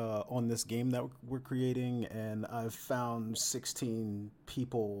now on this game that we're creating, and I've found 16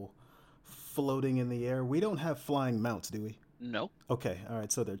 people floating in the air. We don't have flying mounts, do we? No. Okay, all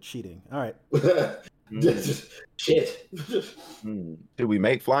right, so they're cheating. All right. shit. Did we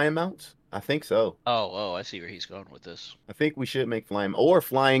make flying mounts? I think so. Oh, I see where he's going with this. I think we should make flying or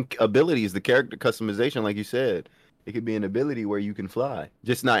flying abilities, the character customization, like you said. It could be an ability where you can fly,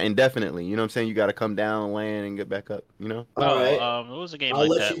 just not indefinitely. You know what I'm saying? You got to come down, land, and get back up. You know? All right. What was a game I'll like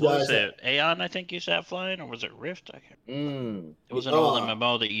let that? you What was guys it? Aeon, I think, used to have flying, or was it Rift? I can't. It was an Oh. old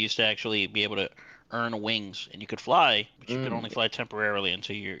MMO that you used to actually be able to earn wings, and you could fly, but you could only fly temporarily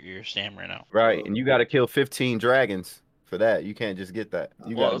until your stamina ran out. Right, and you got to kill 15 dragons for that. You can't just get that.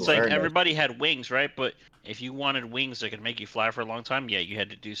 You Well, got it's to like earn that. everybody had wings, right? But if you wanted wings that could make you fly for a long time, yeah, you had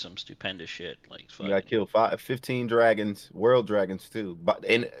to do some stupendous shit. Like, You got to kill 15 dragons, world dragons too, but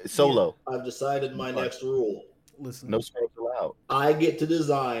in solo. I've decided my next rule. Listen. No scrubs allowed. I get to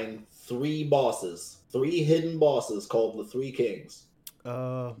design 3 bosses, 3 hidden bosses called the 3 Kings.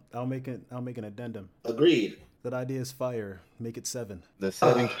 I'll make an addendum. Agreed. That idea is fire. Make it 7. The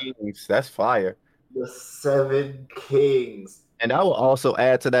 7 kings, that's fire. The 7 Kings. And I will also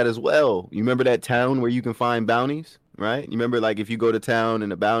add to that as well. You remember that town where you can find bounties, right? You remember like if you go to town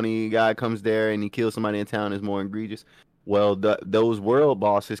and the bounty guy comes there and he kills somebody in town is more egregious. Well, those world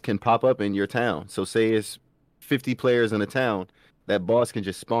bosses can pop up in your town. So say it's 50 players in a town, that boss can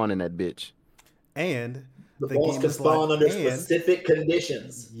just spawn in that bitch. And The the boss game can is live. spawn under And specific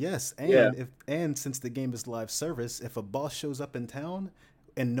conditions. yes, Yeah. and since the game is live service, if a boss shows up in town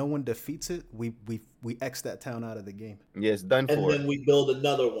and no one defeats it, we X that town out of the game. Yeah, it's done And for. then we build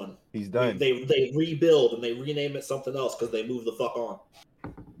another one. He's done. They rebuild and they rename it something else because they move the fuck on.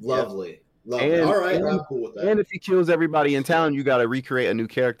 Lovely. Lovely. And- All right, and- I'm cool with that. And if he kills everybody in town, you got to recreate a new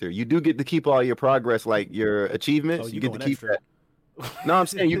character. You do get to keep all your progress, like your achievements. Oh, you get to going keep extra. that. No, I'm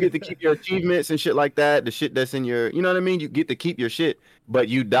saying you get to keep your achievements and shit like that. The shit that's in your, you know what I mean? You get to keep your shit, but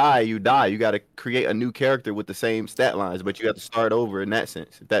you die. You got to create a new character with the same stat lines, but you have to start over in that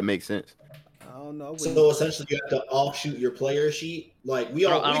sense, if that makes sense. I don't know. So essentially, you have to offshoot your player sheet. Like I don't we've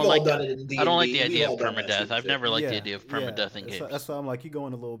all like done it in D&D. I don't like the We've idea all of done that permadeath. stupid I've shit. never liked the idea of permadeath in games. That's why I'm like, you're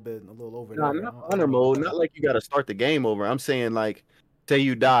going a little over No, there. not honor mode. Not like you got to start the game over. I'm saying like, say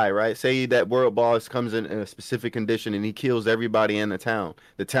you die, right? Say that world boss comes in a specific condition and he kills everybody in the town.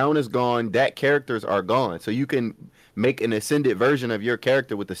 The town is gone. That characters are gone. So you can make an ascended version of your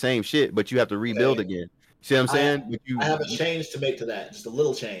character with the same shit, but you have to rebuild again. See what I'm saying? I have a change to make to that. Just a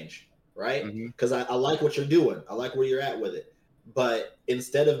little change, right? Mhm. Because I like what you're doing. I like where you're at with it. But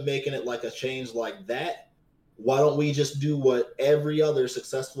instead of making it like a change like that, why don't we just do what every other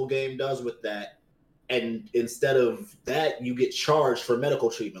successful game does with that? And instead of that, you get charged for medical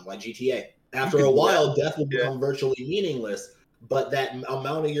treatment like GTA. After can a do while, death will Yeah. become virtually meaningless. But that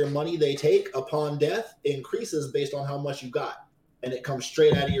amount of your money they take upon death increases based on how much you got. And it comes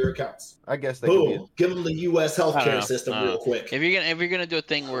straight out of your accounts. I guess they could be. Boom. Give them the U.S. I don't know. healthcare system real quick. If you're gonna do a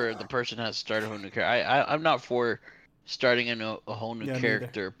thing where the person has to start a whole new character, I'm not for starting a whole new Yeah, me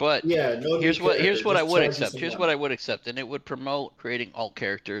character. But Yeah, no new here's what character, I just would charge you accept. some Here's money. what I would accept, and it would promote creating alt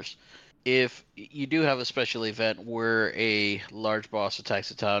characters. If you do have a special event where a large boss attacks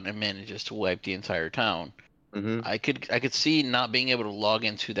a town and manages to wipe the entire town, Mhm. I could see not being able to log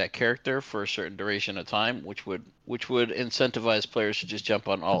into that character for a certain duration of time, which would incentivize players to just jump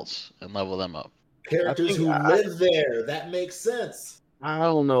on alts and level them up. Characters who live there. That makes sense. I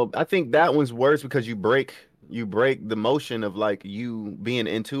don't know. I think that one's worse because you break the motion of like you being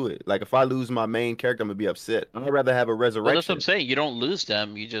into it. Like if I lose my main character, I'm gonna be upset. I'd rather have a resurrection. Well, that's what I'm saying. You don't lose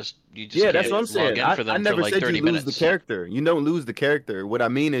them. You just Yeah, that's can't what I'm saying. log in for them I never for like said 30 you lose minutes. the character. You don't lose the character. What I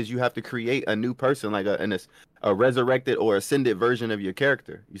mean is you have to create a new person, like a resurrected or ascended version of your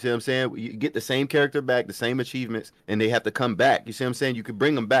character. You see what I'm saying? You get the same character back, the same achievements, and they have to come back. You see what I'm saying? You could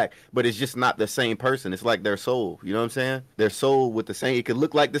bring them back, but it's just not the same person. It's like their soul. You know what I'm saying? Their soul with the same. It could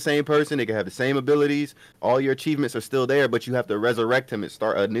look like the same person. They could have the same abilities. All your achievements are still there, but you have to resurrect him and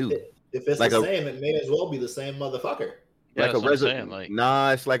start anew. If it's Like the a- same, it may as well be the same motherfucker. Yeah, Like that's a what I'm saying. Like,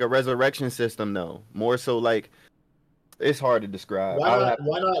 Nah, it's like a resurrection system though. More so like it's hard to describe. Why I'll not, have to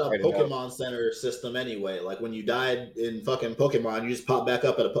why not a write it out. Pokemon Center system anyway? Like when you died in fucking Pokemon, you just pop back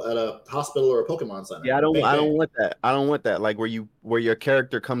up at a hospital or a Pokemon Center. Yeah, I Bang, don't bang. want that. I don't want that. Like where your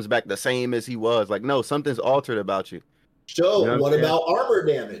character comes back the same as he was. Like no, something's altered about you. So You know what what I'm saying? about armor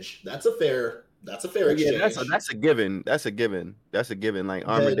damage? That's a fair exchange. Yeah, that's a given. That's a given. Like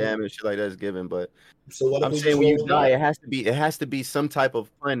armor Then- damage, shit like that's given. But So what if I'm we saying just when roll you with die, that? it has to be some type of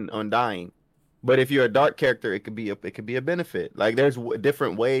fun on dying. But if you're a dark character, it could be a benefit. Like there's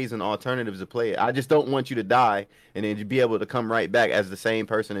different ways and alternatives to play it. I just don't want you to die and then be able to come right back as the same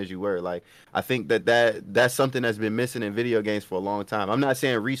person as you were. Like I think that's something that's been missing in video games for a long time. I'm not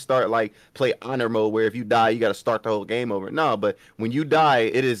saying restart like play honor mode where if you die you got to start the whole game over. No, but when you die,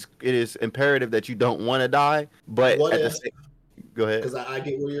 it is imperative that you don't want to die. But What at the if- same, go ahead. Because I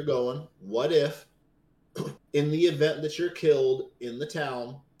get where you're going. What if, in the event that you're killed in the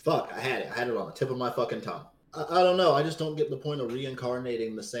town, fuck, I had it on the tip of my fucking tongue. I don't know. I just don't get the point of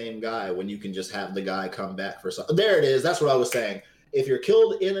reincarnating the same guy when you can just have the guy come back for something. There it is. That's what I was saying. If you're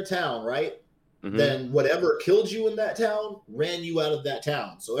killed in a town, right? Mhm. Then whatever killed you in that town ran you out of that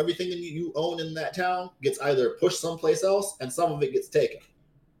town. So everything that you own in that town gets either pushed someplace else and some of it gets taken.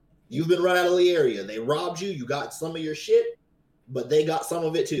 You've been run out of the area. They robbed you. You got some of your shit, but they got some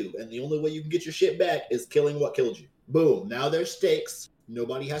of it too. And the only way you can get your shit back is killing what killed you. Boom. Now there's stakes.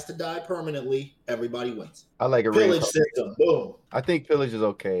 Nobody has to die permanently. Everybody wins. I like a Pillage system. Boom. I think pillage is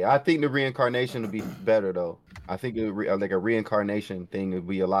okay. I think the reincarnation would be better though. I think like a reincarnation thing would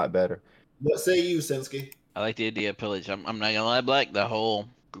be a lot better. What say you, Sinsky? I like the idea of pillage. I'm not gonna lie, Black. The whole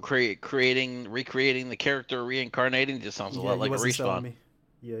recreating the character, reincarnating just sounds a lot he like a wasn't selling respawn. me.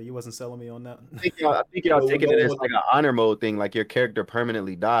 Yeah, you wasn't selling me on that. I think y'all Well, we're taking it going as with- like an honor mode thing, like your character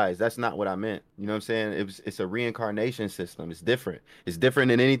permanently dies. That's not what I meant. You know what I'm saying? It's a reincarnation system. It's different. It's different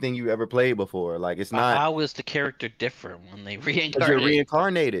than anything you ever played before. Like it's not How is the character different when they because you're reincarnate?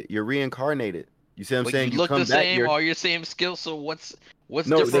 reincarnated. You're reincarnated. You see what I'm Well, saying? you look come the back. same, all your same skills. So what's No, they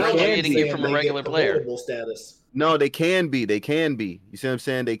can differentiating you be. from a They regular get player? avoidable status. No, they can be. They can be. You see what I'm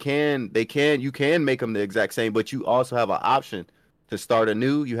saying? They can. You can make them the exact same, but you also have an option to start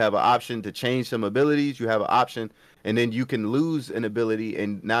anew. You have an option to change some abilities. You have an option, and then you can lose an ability,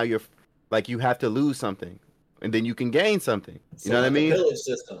 and now you're like you have to lose something, and then you can gain something. You So know what I like mean? a pillage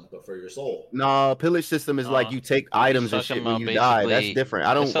system, but for your soul. No, pillage system is like you take items and talking shit when about you die. That's basically- different.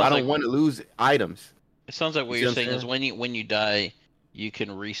 I it don't sounds like- want to lose items. It sounds like what You see you're what I'm saying is saying? when you die, you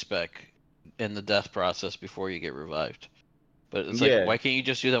can respec in the death process before you get revived. But it's like, Yeah. why can't you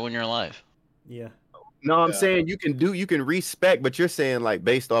just do that when you're alive? Yeah. No, I'm Yeah. saying you can respec, but you're saying like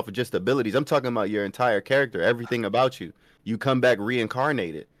based off of just abilities. I'm talking about your entire character, everything about you. You come back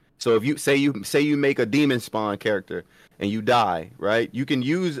reincarnated. So if you say you make a demon spawn character and you die, right? You can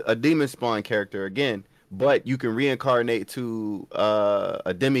use a demon spawn character again, but you can reincarnate to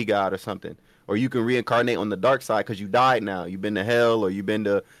a demigod or something. Or you can reincarnate on the dark side because you died now. You've been to hell or you've been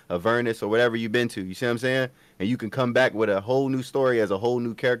to Avernus or whatever you've been to. You see what I'm saying? And you can come back with a whole new story as a whole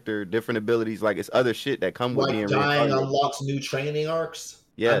new character, different abilities. Like it's other shit that come with Like being dying reincarnated. unlocks new training arcs.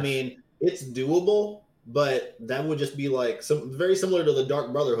 Yes. I mean, it's doable, but that would just be like very similar to the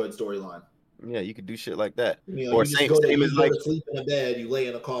Dark Brotherhood storyline. Yeah, you could do shit like that. You know, Or you just same go as to like sleep in a bed, you lay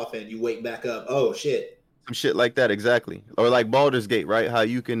in a coffin, you wake back up. Oh shit! some shit like that, exactly. Or like Baldur's Gate, right? How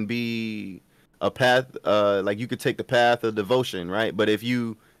you can be a path, like you could take the path of devotion, right? But if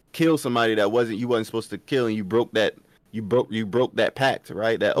you kill somebody that you wasn't supposed to kill, and you broke that pact,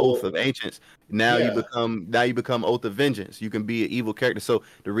 right? That oath of ancients. Now you become oath of vengeance. You can be an evil character. So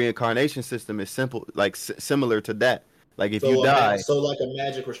the reincarnation system is simple, like similar to that. Like if you die, so like a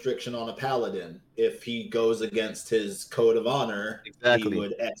magic restriction on a paladin, if he goes against his code of honor, Exactly. he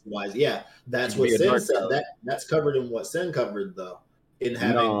would X, Y, Z. Yeah, that's He what could be a Sin dark said. paladin. That's covered in what Sin covered though, in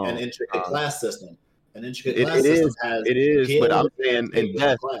having an intricate class system. An intricate It class system is, has it is, but guild I'm and saying in take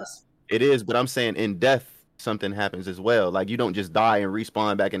death, class. it is, but I'm saying in death something happens as well. Like you don't just die and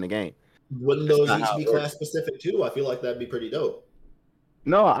respawn back in the game. Wouldn't That's those not each how be it works. class specific too? I feel like that'd be pretty dope.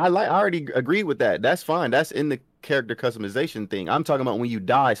 No, I already agree with that. That's fine. That's in the character customization thing. I'm talking about when you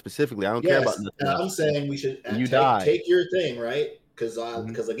die specifically. I don't care about Yes, nothing and I'm else. saying we should You die. take your thing, right? Because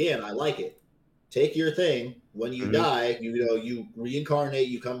Mhm. again, I like it. Take your thing. When you Mhm. die, you reincarnate.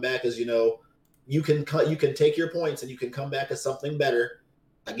 You come back as you can take your points and you can come back as something better.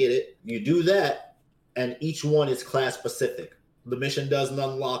 I get it. You do that, and each one is class specific. The mission doesn't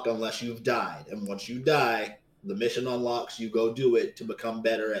unlock unless you've died, and once you die, the mission unlocks. You go do it to become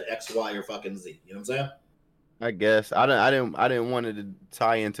better at X, Y, or fucking Z. You know what I'm saying? I guess I didn't want it to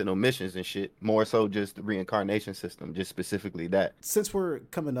tie into no missions and shit. More so just the reincarnation system, just specifically that. Since we're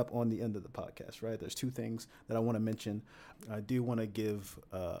coming up on the end of the podcast, right? There's two things that I want to mention. I do want to give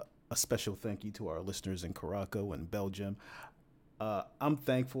a special thank you to our listeners in Caraco and Belgium. I'm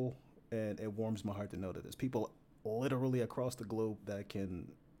thankful, and it warms my heart to know that there's people literally across the globe that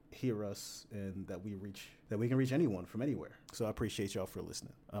can hear us and that we can reach anyone from anywhere. So I appreciate y'all for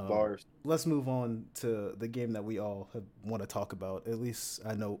listening. Bars. Let's move on to the game that we all want to talk about. At least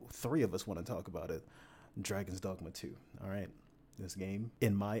I know three of us want to talk about it. Dragon's Dogma 2. All right. This game,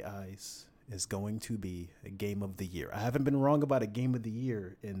 in my eyes, is going to be a game of the year. I haven't been wrong about a game of the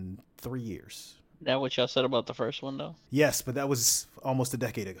year in 3 years. That what y'all said about the first one though? Yes, but that was almost a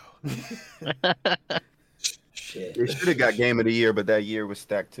decade ago. Shit. It should have got game of the year, but that year was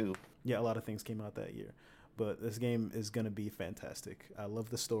stacked too. Yeah, a lot of things came out that year. But this game is going to be fantastic. I love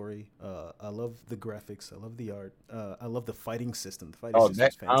the story. I love the graphics. I love the art. I love the fighting system. The fighting system is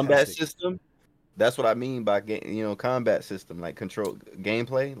That combat fantastic. system. That's what I mean by combat system, like control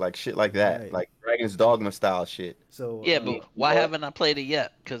gameplay, like shit like that, Right. like Dragon's Dogma style shit. So Yeah, but why haven't I played it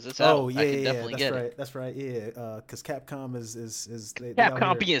yet? Because it's out. oh yeah, I can yeah, definitely that's get right. it. That's right. Yeah, because Capcom is they Capcom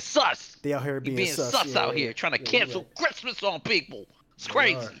out here, being sus. they out here You being, being sus yeah, out yeah, here trying to yeah, cancel yeah. Christmas on people. It's They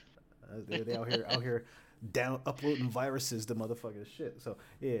crazy. are. They out here down uploading viruses to motherfuckers shit. So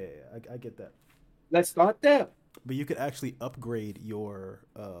yeah, I get that. Let's start there. But you could actually upgrade your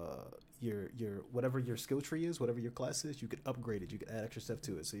whatever your skill tree is, whatever your class is, you could upgrade it. You could add extra stuff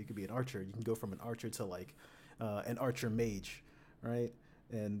to it. So you could be an archer. You can go from an archer to like an archer mage, right?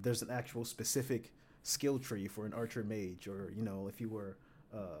 And there's an actual specific skill tree for an archer mage, or if you were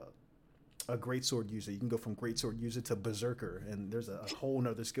a greatsword user, you can go from greatsword user to berserker, and there's a whole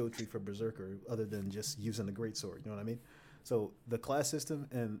nother skill tree for berserker other than just using the greatsword. You know what I mean? So the class system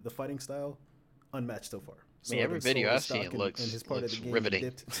and the fighting style, unmatched so far. I mean, every video I've seen in his part of the game riveting.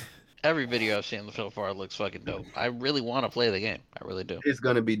 dipped. Every video I've seen so far looks fucking dope. I really want to play the game. I really do. It's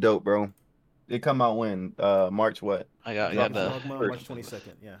gonna be dope, bro. It come out when March what? I got the Dogma, March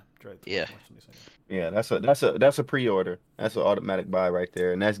 22nd. Yeah, Yeah. March 22nd. Yeah, that's a pre-order. That's an automatic buy right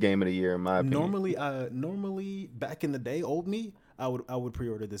there, and that's game of the year in my opinion. Normally back in the day, old me, I would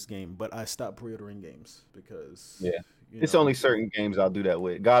pre-order this game, but I stopped pre-ordering games because It's only certain games I'll do that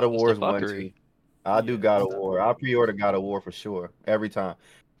with. God of War is one too. I'll do God of War. I'll pre-order God of War for sure every time.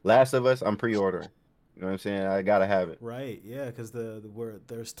 Last of Us, I'm pre-ordering. You know what I'm saying? I gotta have it. Right? Yeah, because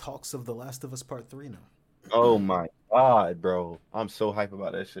there's talks of The Last of Us Part 3 now. Oh my god, bro! I'm so hype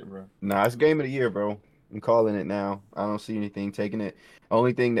about that shit, bro. Nah, it's game of the year, bro. I'm calling it now. I don't see anything taking it.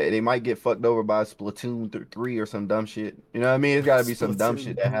 Only thing that they might get fucked over by Splatoon 3 or some dumb shit. You know what I mean? It's got to be some dumb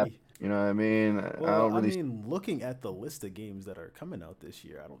shit that happens. You know what I mean? Well, I mean, looking at the list of games that are coming out this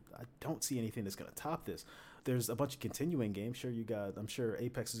year, I don't see anything that's gonna top this. There's a bunch of continuing games. I'm sure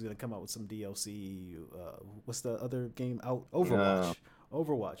Apex is gonna come out with some DLC. What's the other game out? Overwatch.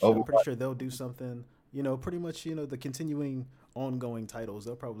 I'm pretty sure they'll do something. You know, pretty much. You know, the continuing ongoing titles.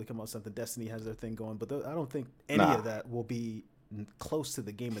 They'll probably come out with something. Destiny has their thing going, but I don't think any of that will be close to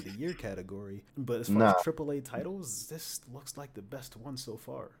the game of the year category. But as far as AAA titles, this looks like the best one so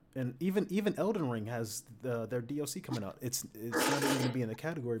far. And even Elden Ring has their DLC coming out. It's not even gonna be in the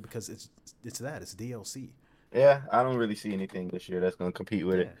category because it's DLC. Yeah, I don't really see anything this year that's gonna compete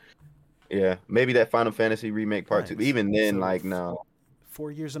with it. Yeah, maybe that Final Fantasy remake part 2. Even then, no.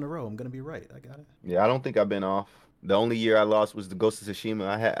 4 years in a row, I'm gonna be right. I got it. Yeah, I don't think I've been off. The only year I lost was the Ghost of Tsushima.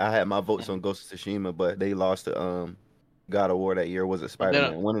 I had my votes on Ghost of Tsushima, but they lost to God of War that year. Was it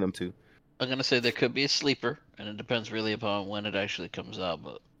Spider-Man? One of them two. I'm gonna say there could be a sleeper, and it depends really upon when it actually comes out.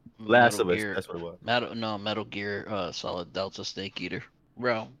 But Last of Us, that's what it was. Metal Gear Solid Delta Snake Eater.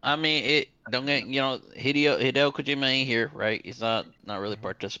 Bro, I mean, Hideo Kojima ain't here, right? He's not really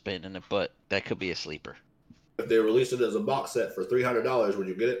participating in it, but that could be a sleeper. If they released it as a box set for $300, would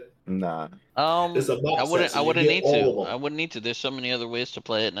you get it? Nah. It's a box set, so I wouldn't need to. I wouldn't need to. There's so many other ways to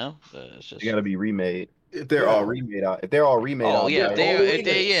play it now. It's just... They gotta be remade. If they're all remade out. Oh yeah,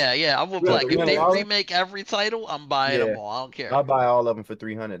 I would like if they remake every title, I'm buying them all. I don't care. I'll buy all of them for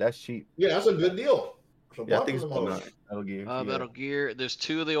 $300. That's cheap. Yeah, that's a good deal. Yeah, I think it's Metal Gear. Metal Gear. There's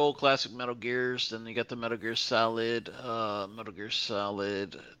 2 of the old classic Metal Gears. Then you got the Metal Gear Solid, Metal Gear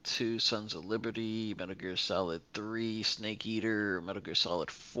Solid 2, Sons of Liberty, Metal Gear Solid 3, Snake Eater, Metal Gear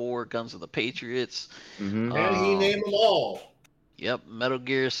Solid 4, Guns of the Patriots. Mm-hmm. And he named them all. Yep, Metal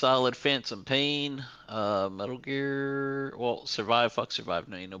Gear Solid Phantom Pain, Metal Gear, Survive, fuck Survive.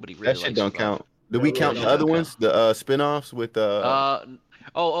 No, nobody really likes That shit don't Survive. count. Do we count the other ones? The spin-offs with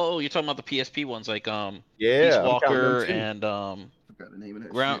you're talking about the PSP ones like Peace Walker and forgot the name of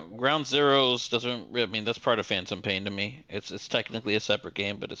that Ground Zeroes doesn't. I mean, that's part of Phantom Pain to me. It's technically a separate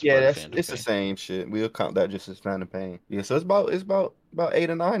game, but it's part of Phantom Pain. The same shit. We'll count that just as Phantom Pain. Yeah, so it's about 8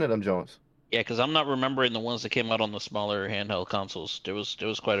 or 9 of them joints. Yeah, because I'm not remembering the ones that came out on the smaller handheld consoles. There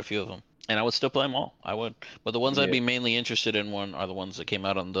was quite a few of them, and I would still play them all. I would, but the ones I'd be mainly interested in are the ones that came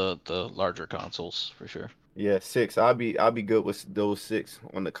out on the larger consoles for sure. Yeah, 6. I'll be good with those 6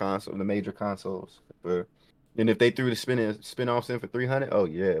 on the console, the major consoles. And if they threw the spin-offs in for $300, oh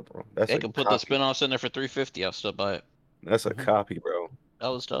yeah, bro. They could put the spin-offs in there for $350. I'll still buy it. That's a copy, bro. That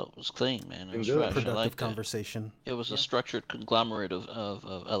was dope. It was clean, man. It was fresh. Productive conversation. It was a structured conglomerate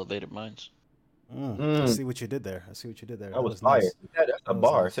of elevated minds. I see what you did there. That was fire. Nice. That's a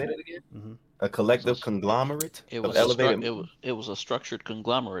bar. Nice. Say that again. Mm-hmm. A collective conglomerate of elevated. It was a structured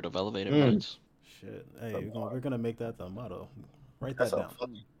conglomerate of elevated minds. Shit. Hey, we're gonna make that the motto. Write that down.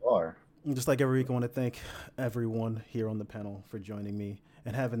 Fucking bar. Just like every week, I want to thank everyone here on the panel for joining me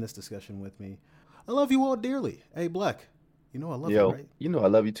and having this discussion with me. I love you all dearly. Hey, Black, you know I love you, right? You know I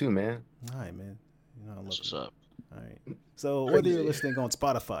love you too, man. All right, man. You know I love What's you. up? All right. So whether you're listening on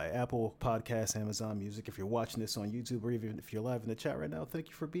Spotify, Apple Podcasts, Amazon Music, if you're watching this on YouTube, or even if you're live in the chat right now, thank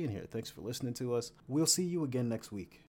you for being here. Thanks for listening to us. We'll see you again next week.